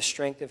working of the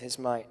strength of His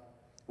might,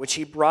 which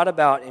He brought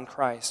about in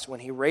Christ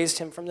when He raised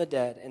Him from the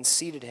dead and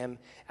seated Him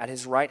at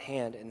His right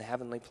hand in the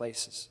heavenly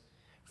places.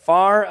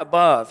 Far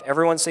above,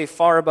 everyone say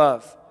far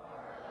above.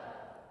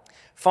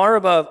 Far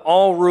above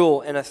all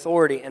rule and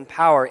authority and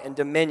power and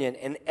dominion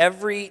and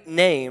every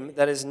name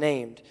that is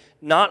named,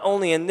 not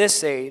only in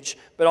this age,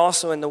 but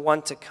also in the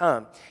one to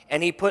come.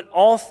 And He put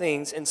all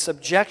things in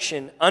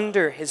subjection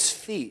under His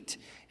feet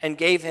and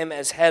gave Him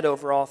as head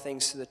over all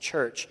things to the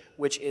church,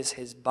 which is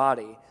His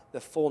body, the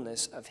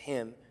fullness of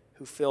Him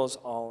who fills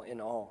all in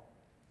all.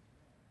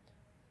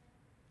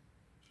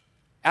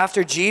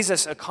 After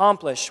Jesus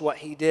accomplished what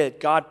He did,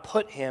 God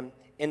put Him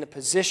in a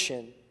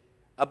position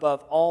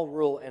above all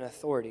rule and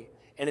authority.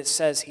 And it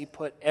says He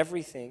put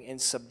everything in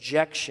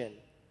subjection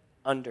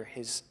under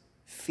His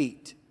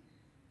feet.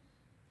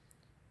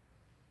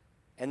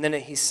 And then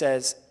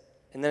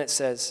it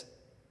says,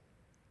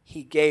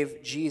 He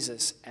gave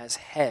Jesus as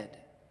head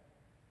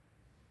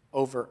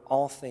over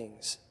all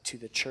things to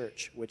the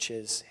church, which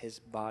is His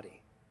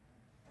body.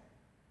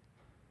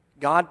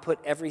 God put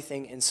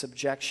everything in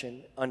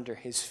subjection under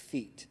His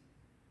feet,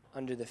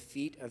 under the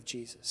feet of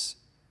Jesus.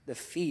 The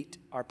feet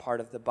are part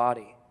of the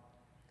body.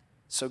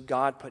 So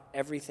God put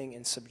everything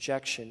in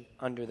subjection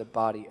under the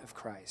body of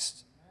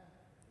Christ.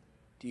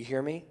 Do you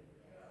hear me?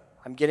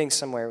 I'm getting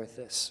somewhere with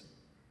this.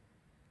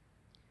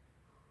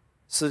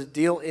 So the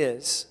deal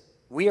is,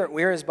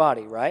 we're His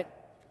body, right?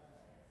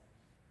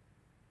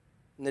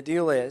 And the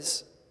deal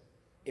is,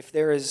 if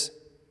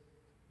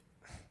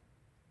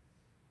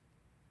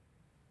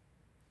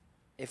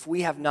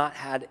we have not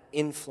had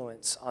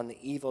influence on the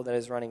evil that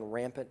is running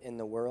rampant in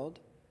the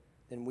world,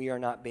 then we are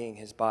not being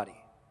His body.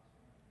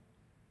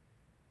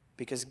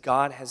 Because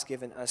God has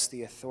given us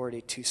the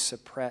authority to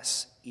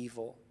suppress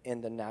evil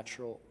in the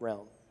natural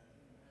realm.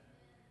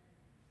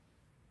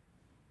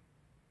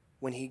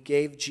 When He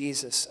gave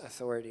Jesus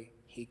authority,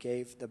 He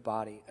gave the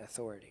body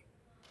authority.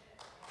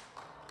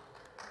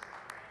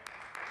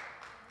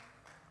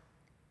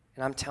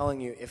 And I'm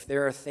telling you, if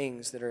there are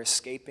things that are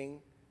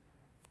escaping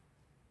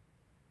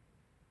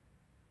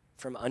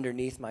from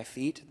underneath my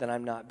feet, then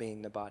I'm not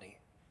being the body.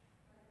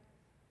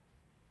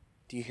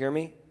 Do you hear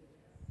me?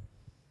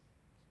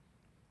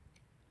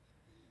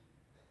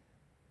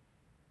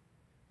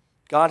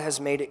 God has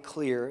made it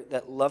clear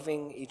that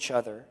loving each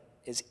other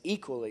is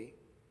equally,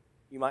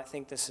 you might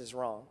think this is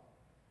wrong,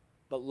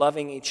 but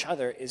loving each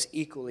other is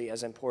equally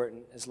as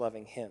important as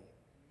loving Him.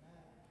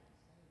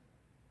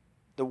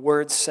 The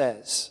Word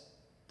says,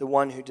 the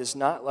one who does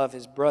not love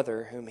his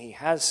brother whom he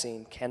has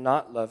seen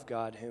cannot love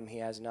God whom he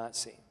has not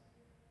seen.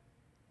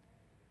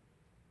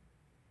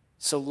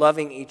 So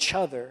loving each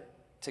other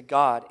to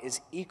God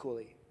is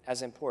equally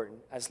as important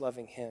as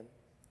loving Him.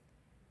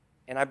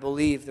 And I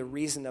believe the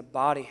reason the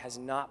body has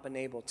not been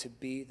able to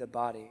be the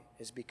body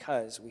is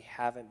because we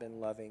haven't been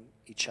loving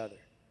each other.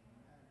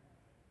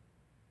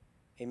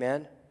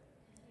 Amen?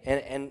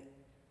 And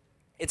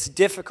it's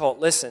difficult.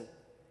 Listen,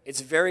 it's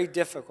very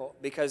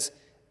difficult because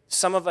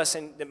some of us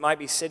that might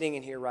be sitting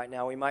in here right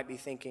now, we might be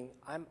thinking,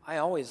 I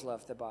always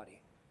love the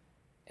body.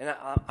 And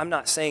I'm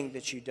not saying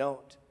that you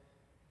don't.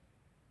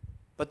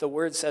 But the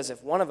word says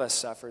if one of us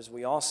suffers,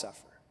 we all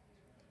suffer.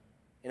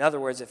 In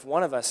other words, if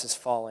one of us is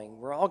falling,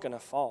 we're all going to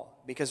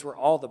fall because we're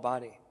all the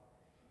body.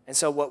 And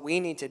so what we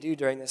need to do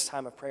during this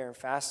time of prayer and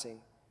fasting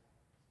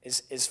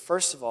is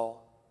first of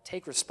all,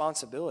 take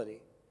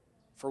responsibility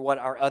for what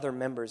our other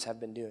members have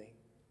been doing.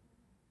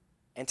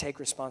 And take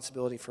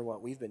responsibility for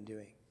what we've been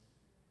doing,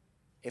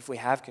 if we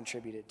have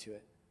contributed to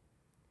it.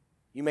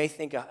 You may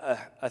think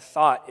a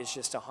thought is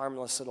just a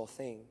harmless little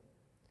thing,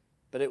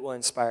 but it will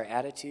inspire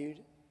attitude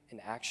and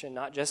action,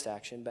 not just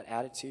action, but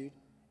attitude,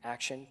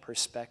 action,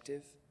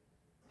 perspective.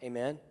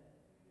 Amen?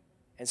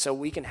 And so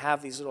we can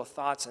have these little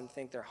thoughts and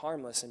think they're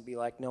harmless and be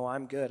like, no,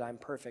 I'm good, I'm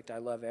perfect, I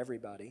love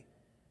everybody.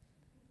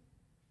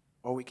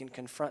 Or we can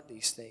confront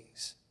these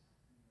things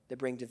that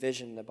bring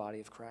division in the body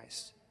of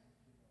Christ.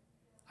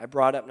 I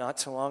brought up not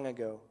too long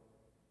ago,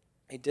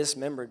 a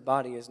dismembered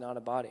body is not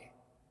a body.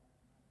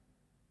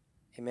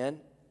 Amen?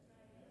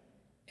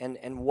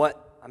 And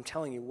what, I'm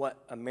telling you,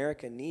 what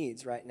America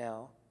needs right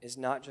now is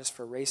not just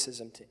for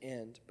racism to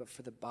end, but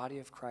for the body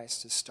of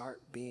Christ to start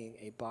being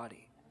a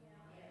body.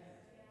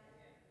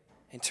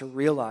 And to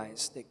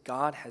realize that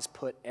God has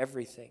put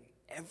everything,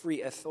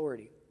 every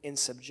authority in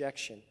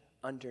subjection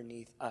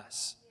underneath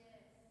us.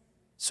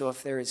 So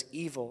if there is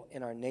evil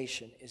in our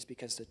nation, it's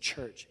because the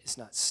church is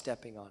not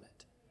stepping on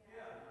it.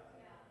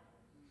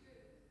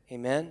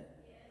 Amen?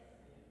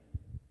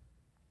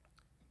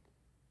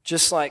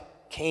 Just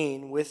like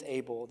Cain with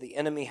Abel, the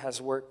enemy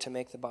has worked to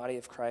make the body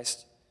of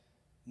Christ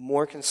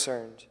more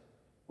concerned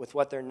with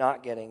what they're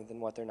not getting than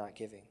what they're not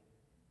giving.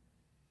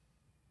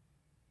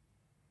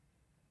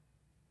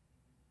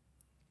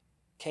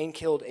 Cain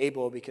killed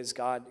Abel because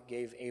God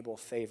gave Abel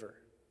favor.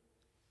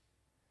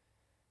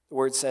 The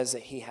word says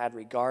that he had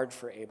regard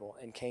for Abel,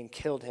 and Cain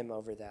killed him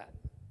over that.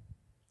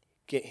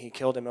 He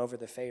killed him over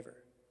the favor.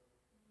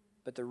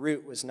 But the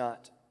root was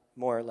not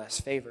more or less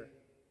favor.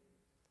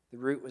 The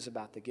root was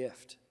about the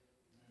gift.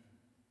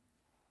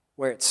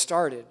 Where it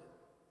started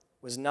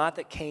was not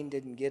that Cain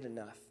didn't get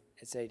enough,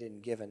 it's that he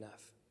didn't give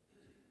enough.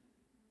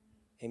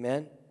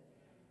 Amen?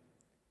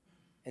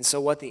 And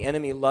so what the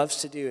enemy loves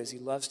to do is he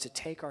loves to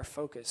take our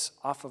focus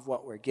off of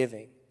what we're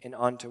giving and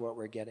onto what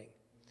we're getting.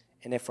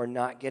 And if we're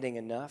not getting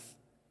enough,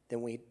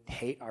 then we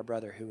hate our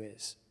brother who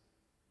is.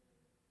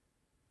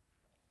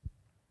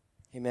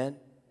 Amen?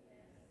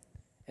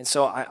 And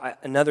so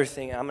another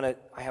thing,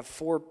 I have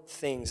 4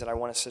 things that I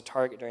want us to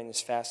target during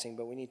this fasting,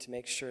 but we need to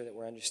make sure that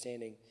we're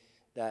understanding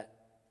that,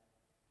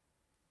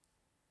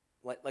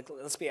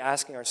 let's be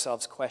asking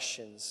ourselves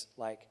questions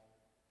like,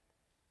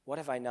 what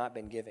have I not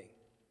been giving?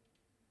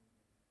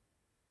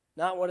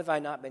 Not what have I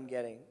not been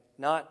getting.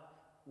 Not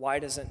why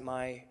doesn't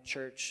my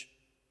church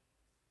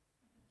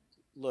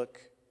look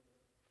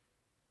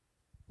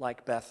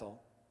like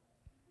Bethel?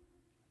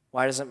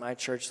 Why doesn't my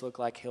church look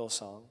like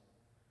Hillsong?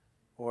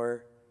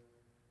 Or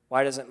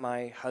why doesn't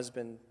my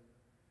husband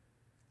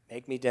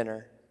make me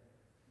dinner?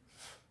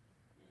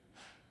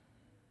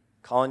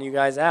 Calling you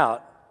guys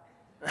out.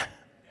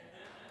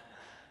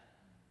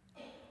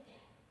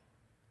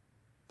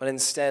 But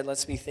instead,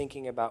 let's be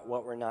thinking about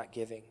what we're not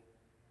giving.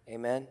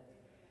 Amen?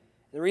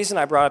 The reason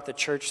I brought up the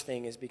church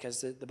thing is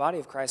because the body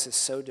of Christ is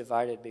so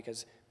divided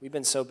because we've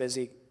been so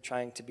busy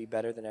trying to be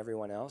better than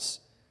everyone else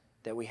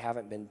that we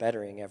haven't been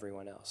bettering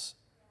everyone else.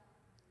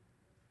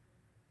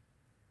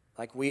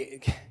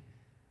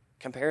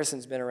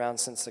 Comparison's been around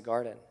since the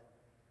garden.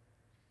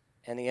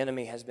 And the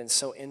enemy has been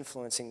so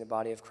influencing the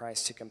body of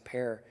Christ to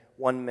compare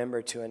one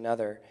member to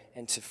another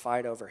and to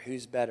fight over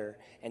who's better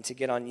and to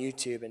get on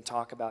YouTube and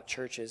talk about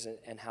churches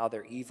and how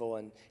they're evil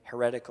and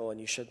heretical and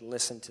you shouldn't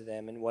listen to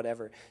them and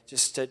whatever,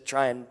 just to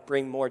try and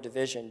bring more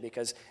division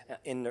because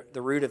in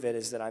the root of it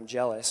is that I'm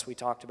jealous. We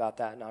talked about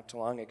that not too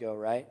long ago,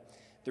 right?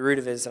 The root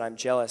of it is that I'm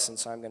jealous, and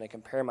so I'm going to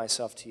compare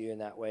myself to you in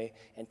that way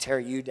and tear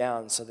you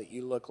down so that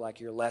you look like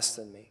you're less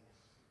than me.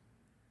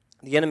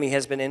 The enemy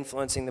has been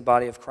influencing the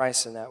body of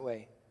Christ in that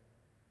way.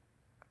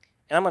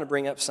 And I'm going to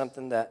bring up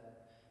something that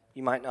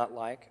you might not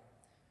like.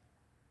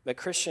 But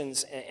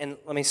Christians, and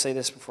let me say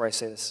this before I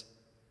say this.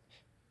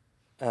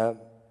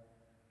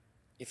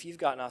 If you've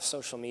gotten off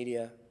social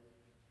media,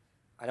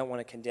 I don't want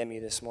to condemn you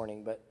this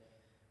morning, but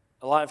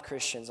a lot of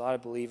Christians, a lot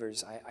of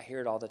believers, I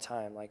hear it all the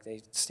time, like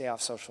they stay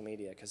off social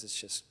media because it's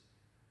just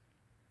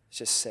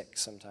sick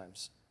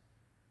sometimes.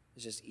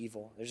 It's just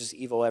evil. There's just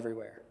evil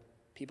everywhere.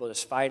 People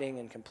just fighting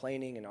and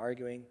complaining and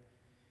arguing.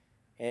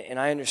 And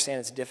I understand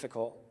it's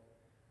difficult,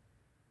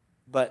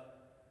 but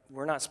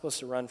we're not supposed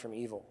to run from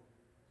evil.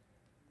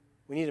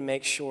 We need to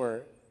make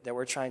sure that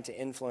we're trying to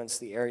influence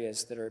the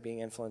areas that are being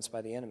influenced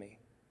by the enemy.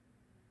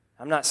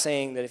 I'm not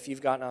saying that if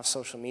you've gotten off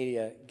social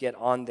media, get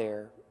on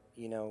there,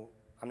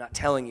 I'm not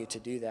telling you to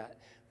do that.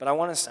 But I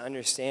want us to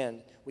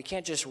understand we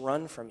can't just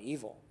run from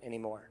evil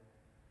anymore.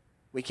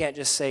 We can't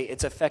just say,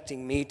 it's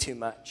affecting me too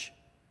much.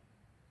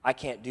 I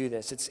can't do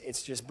this.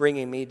 It's just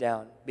bringing me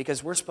down.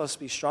 Because we're supposed to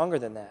be stronger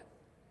than that.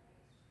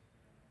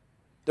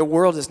 The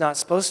world is not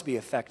supposed to be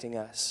affecting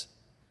us.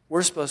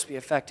 We're supposed to be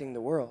affecting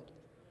the world.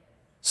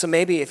 So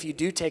maybe if you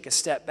do take a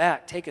step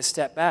back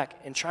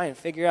and try and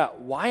figure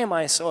out, why am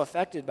I so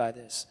affected by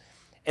this?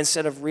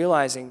 Instead of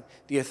realizing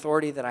the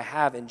authority that I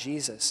have in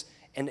Jesus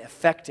and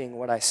affecting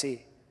what I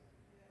see.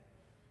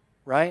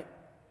 Right?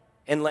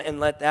 And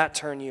let that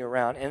turn you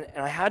around. And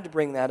I had to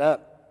bring that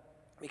up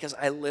because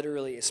I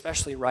literally,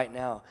 especially right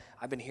now,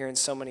 I've been hearing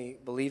so many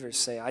believers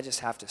say, I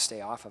just have to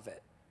stay off of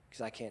it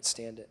because I can't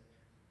stand it.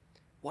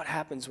 What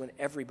happens when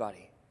every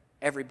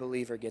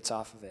believer gets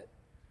off of it?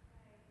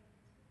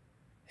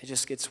 It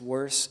just gets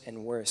worse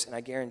and worse. And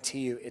I guarantee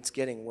you it's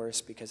getting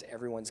worse because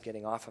everyone's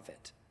getting off of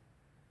it.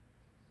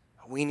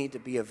 We need to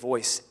be a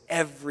voice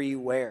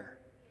everywhere.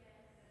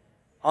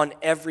 On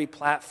every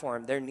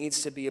platform. There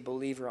needs to be a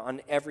believer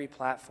on every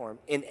platform,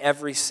 in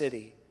every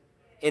city,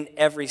 in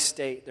every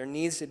state. There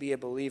needs to be a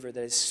believer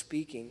that is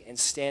speaking and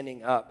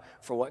standing up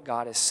for what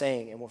God is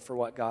saying and for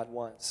what God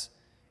wants.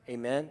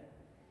 Amen?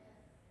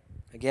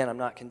 Again, I'm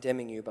not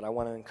condemning you, but I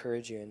want to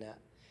encourage you in that.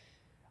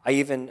 I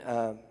even,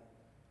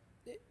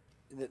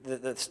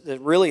 the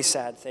really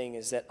sad thing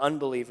is that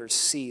unbelievers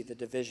see the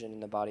division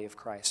in the body of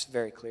Christ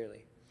very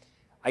clearly.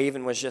 I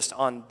even was just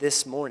on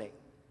this morning,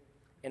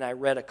 and I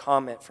read a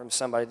comment from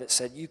somebody that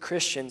said, you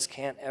Christians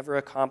can't ever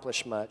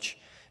accomplish much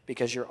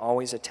because you're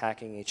always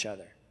attacking each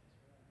other.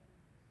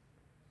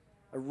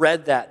 I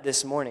read that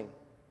this morning.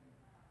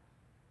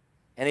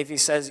 And if he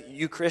says,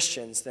 you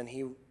Christians, then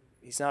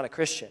he's not a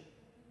Christian.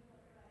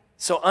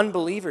 So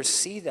unbelievers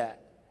see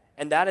that,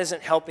 and that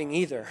isn't helping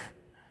either.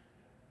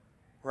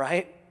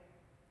 Right?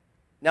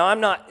 Now,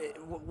 I'm not,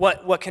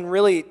 what can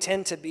really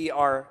tend to be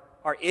our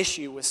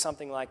issue with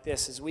something like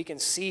this is we can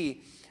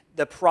see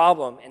the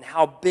problem and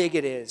how big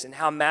it is and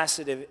how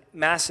massive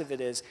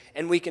it is,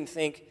 and we can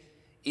think,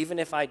 even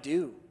if I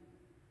do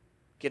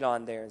get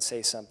on there and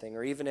say something,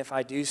 or even if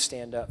I do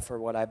stand up for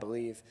what I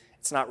believe,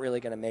 it's not really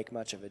going to make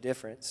much of a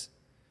difference.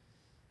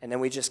 And then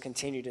we just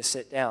continue to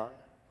sit down,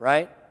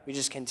 right? We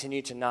just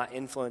continue to not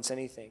influence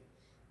anything.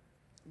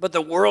 But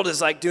the world is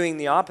like doing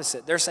the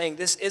opposite. They're saying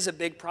this is a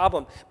big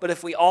problem, but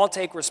if we all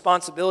take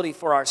responsibility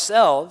for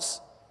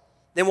ourselves,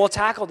 then we'll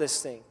tackle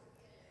this thing.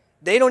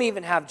 They don't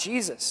even have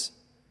Jesus.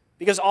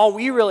 Because all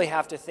we really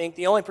have to think,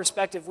 the only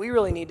perspective we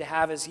really need to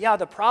have is, yeah,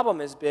 the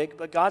problem is big,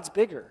 but God's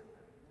bigger.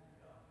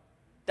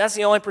 That's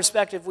the only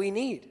perspective we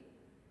need.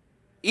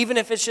 Even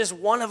if it's just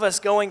one of us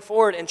going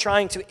forward and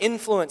trying to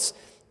influence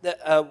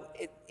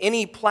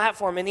any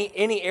platform,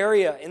 any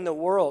area in the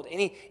world,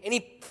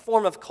 any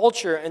form of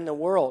culture in the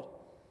world,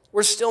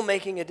 we're still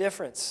making a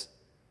difference.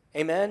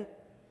 Amen?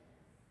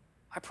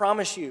 I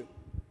promise you,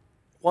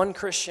 one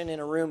Christian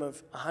in a room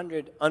of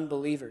 100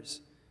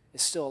 unbelievers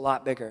is still a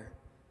lot bigger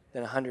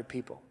than 100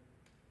 people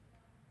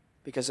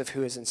because of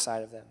who is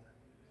inside of them.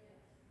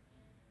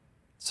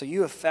 So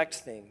you affect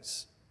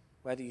things,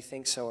 whether you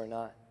think so or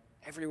not.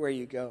 Everywhere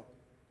you go,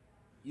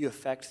 you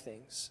affect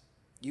things.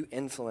 You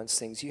influence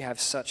things. You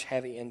have such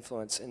heavy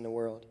influence in the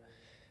world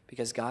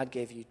because God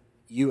gave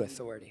you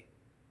authority,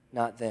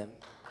 not them.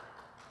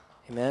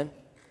 Amen?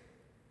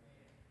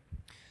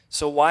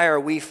 So why are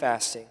we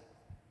fasting?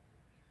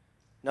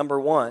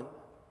 Number one,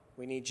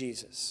 we need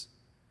Jesus.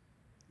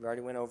 We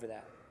already went over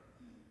that.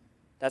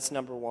 That's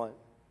number one.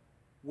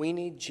 We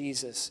need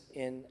Jesus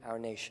in our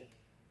nation.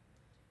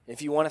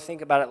 If you want to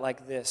think about it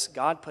like this,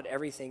 God put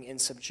everything in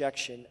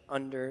subjection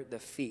under the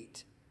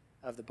feet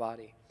of the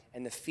body.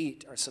 And the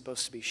feet are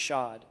supposed to be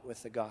shod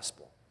with the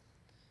gospel.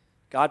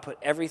 God put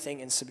everything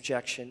in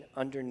subjection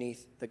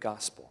underneath the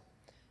gospel.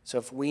 So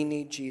if we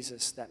need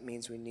Jesus, that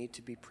means we need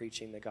to be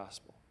preaching the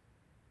gospel.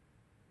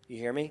 You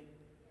hear me?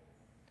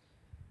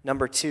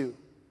 Number two,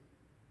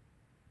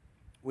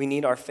 we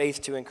need our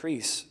faith to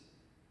increase.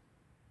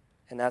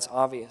 And that's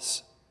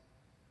obvious.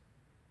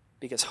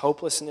 Because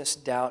hopelessness,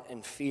 doubt,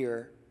 and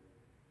fear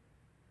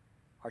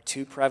are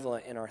too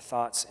prevalent in our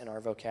thoughts and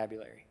our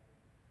vocabulary.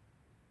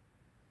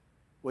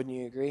 Wouldn't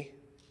you agree?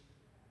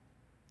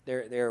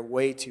 They're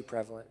way too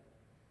prevalent.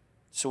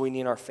 So we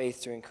need our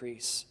faith to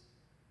increase.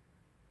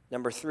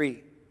 Number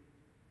three,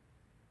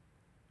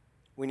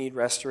 we need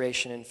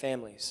restoration in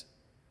families.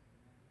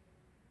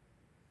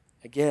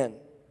 Again,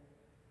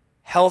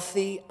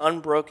 healthy,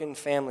 unbroken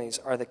families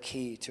are the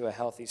key to a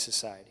healthy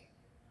society.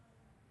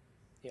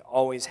 They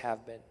always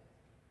have been.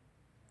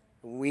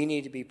 We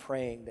need to be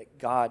praying that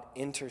God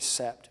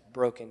intercept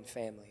broken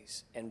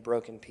families and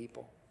broken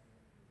people.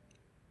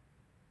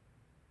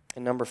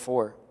 And number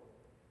four,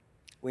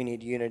 we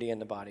need unity in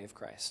the body of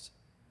Christ.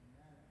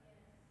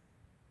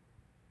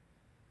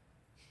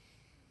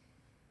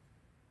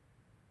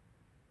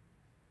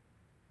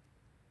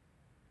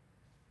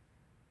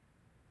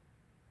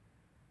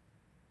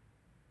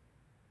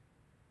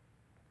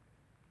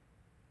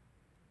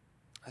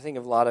 I think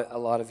a lot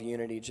of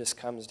unity just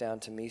comes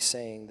down to me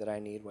saying that I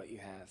need what you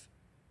have.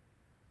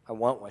 I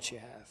want what you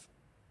have.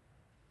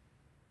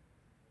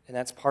 And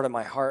that's part of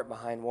my heart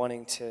behind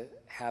wanting to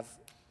have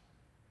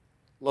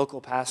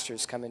local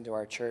pastors come into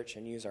our church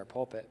and use our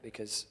pulpit,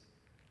 because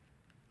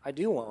I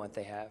do want what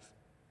they have.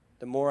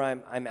 The more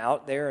I'm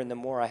out there and the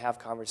more I have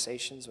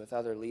conversations with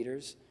other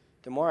leaders,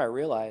 the more I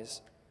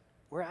realize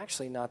we're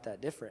actually not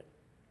that different.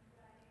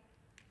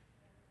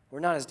 We're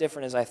not as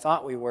different as I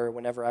thought we were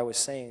whenever I was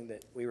saying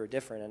that we were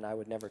different and I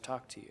would never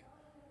talk to you,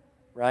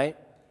 right?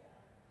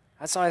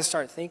 That's how I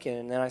start thinking,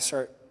 and then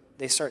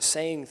they start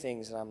saying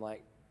things, and I'm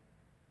like,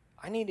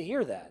 I need to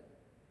hear that.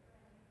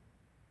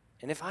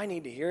 And if I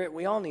need to hear it,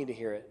 we all need to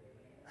hear it,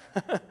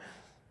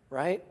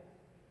 right?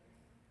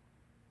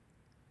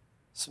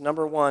 So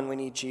number 1, we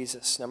need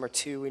Jesus. Number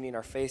 2, we need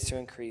our faith to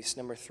increase.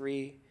 Number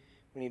 3,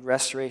 we need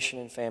restoration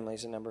in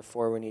families. And number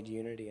 4, we need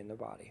unity in the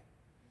body.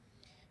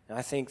 And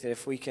I think that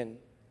if we can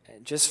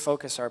just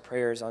focus our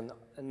prayers on,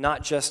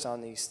 not just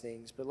on these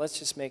things, but let's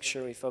just make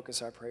sure we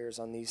focus our prayers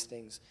on these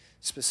things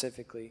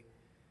specifically.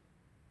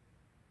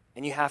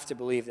 And you have to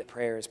believe that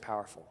prayer is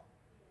powerful.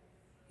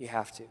 You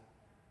have to.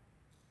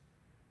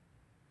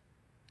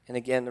 And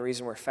again, the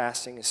reason we're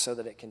fasting is so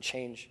that it can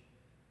change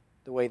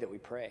the way that we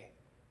pray.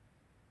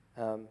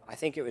 I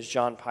think it was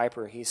John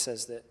Piper. He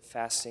says that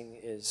fasting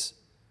is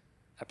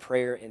a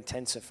prayer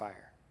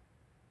intensifier.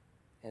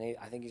 And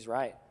I think he's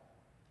right.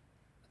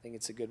 I think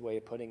it's a good way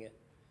of putting it.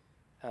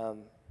 But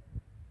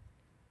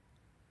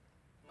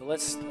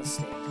let's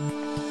stand.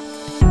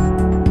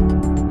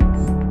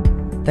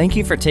 Thank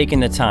you for taking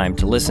the time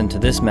to listen to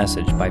this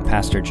message by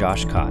Pastor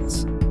Josh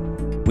Cotts.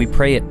 We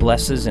pray it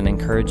blesses and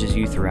encourages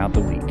you throughout the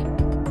week.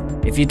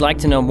 If you'd like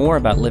to know more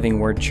about Living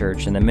Word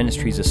Church and the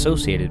ministries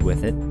associated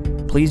with it,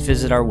 please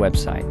visit our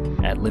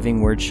website at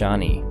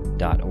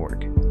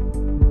livingwordshawnee.org.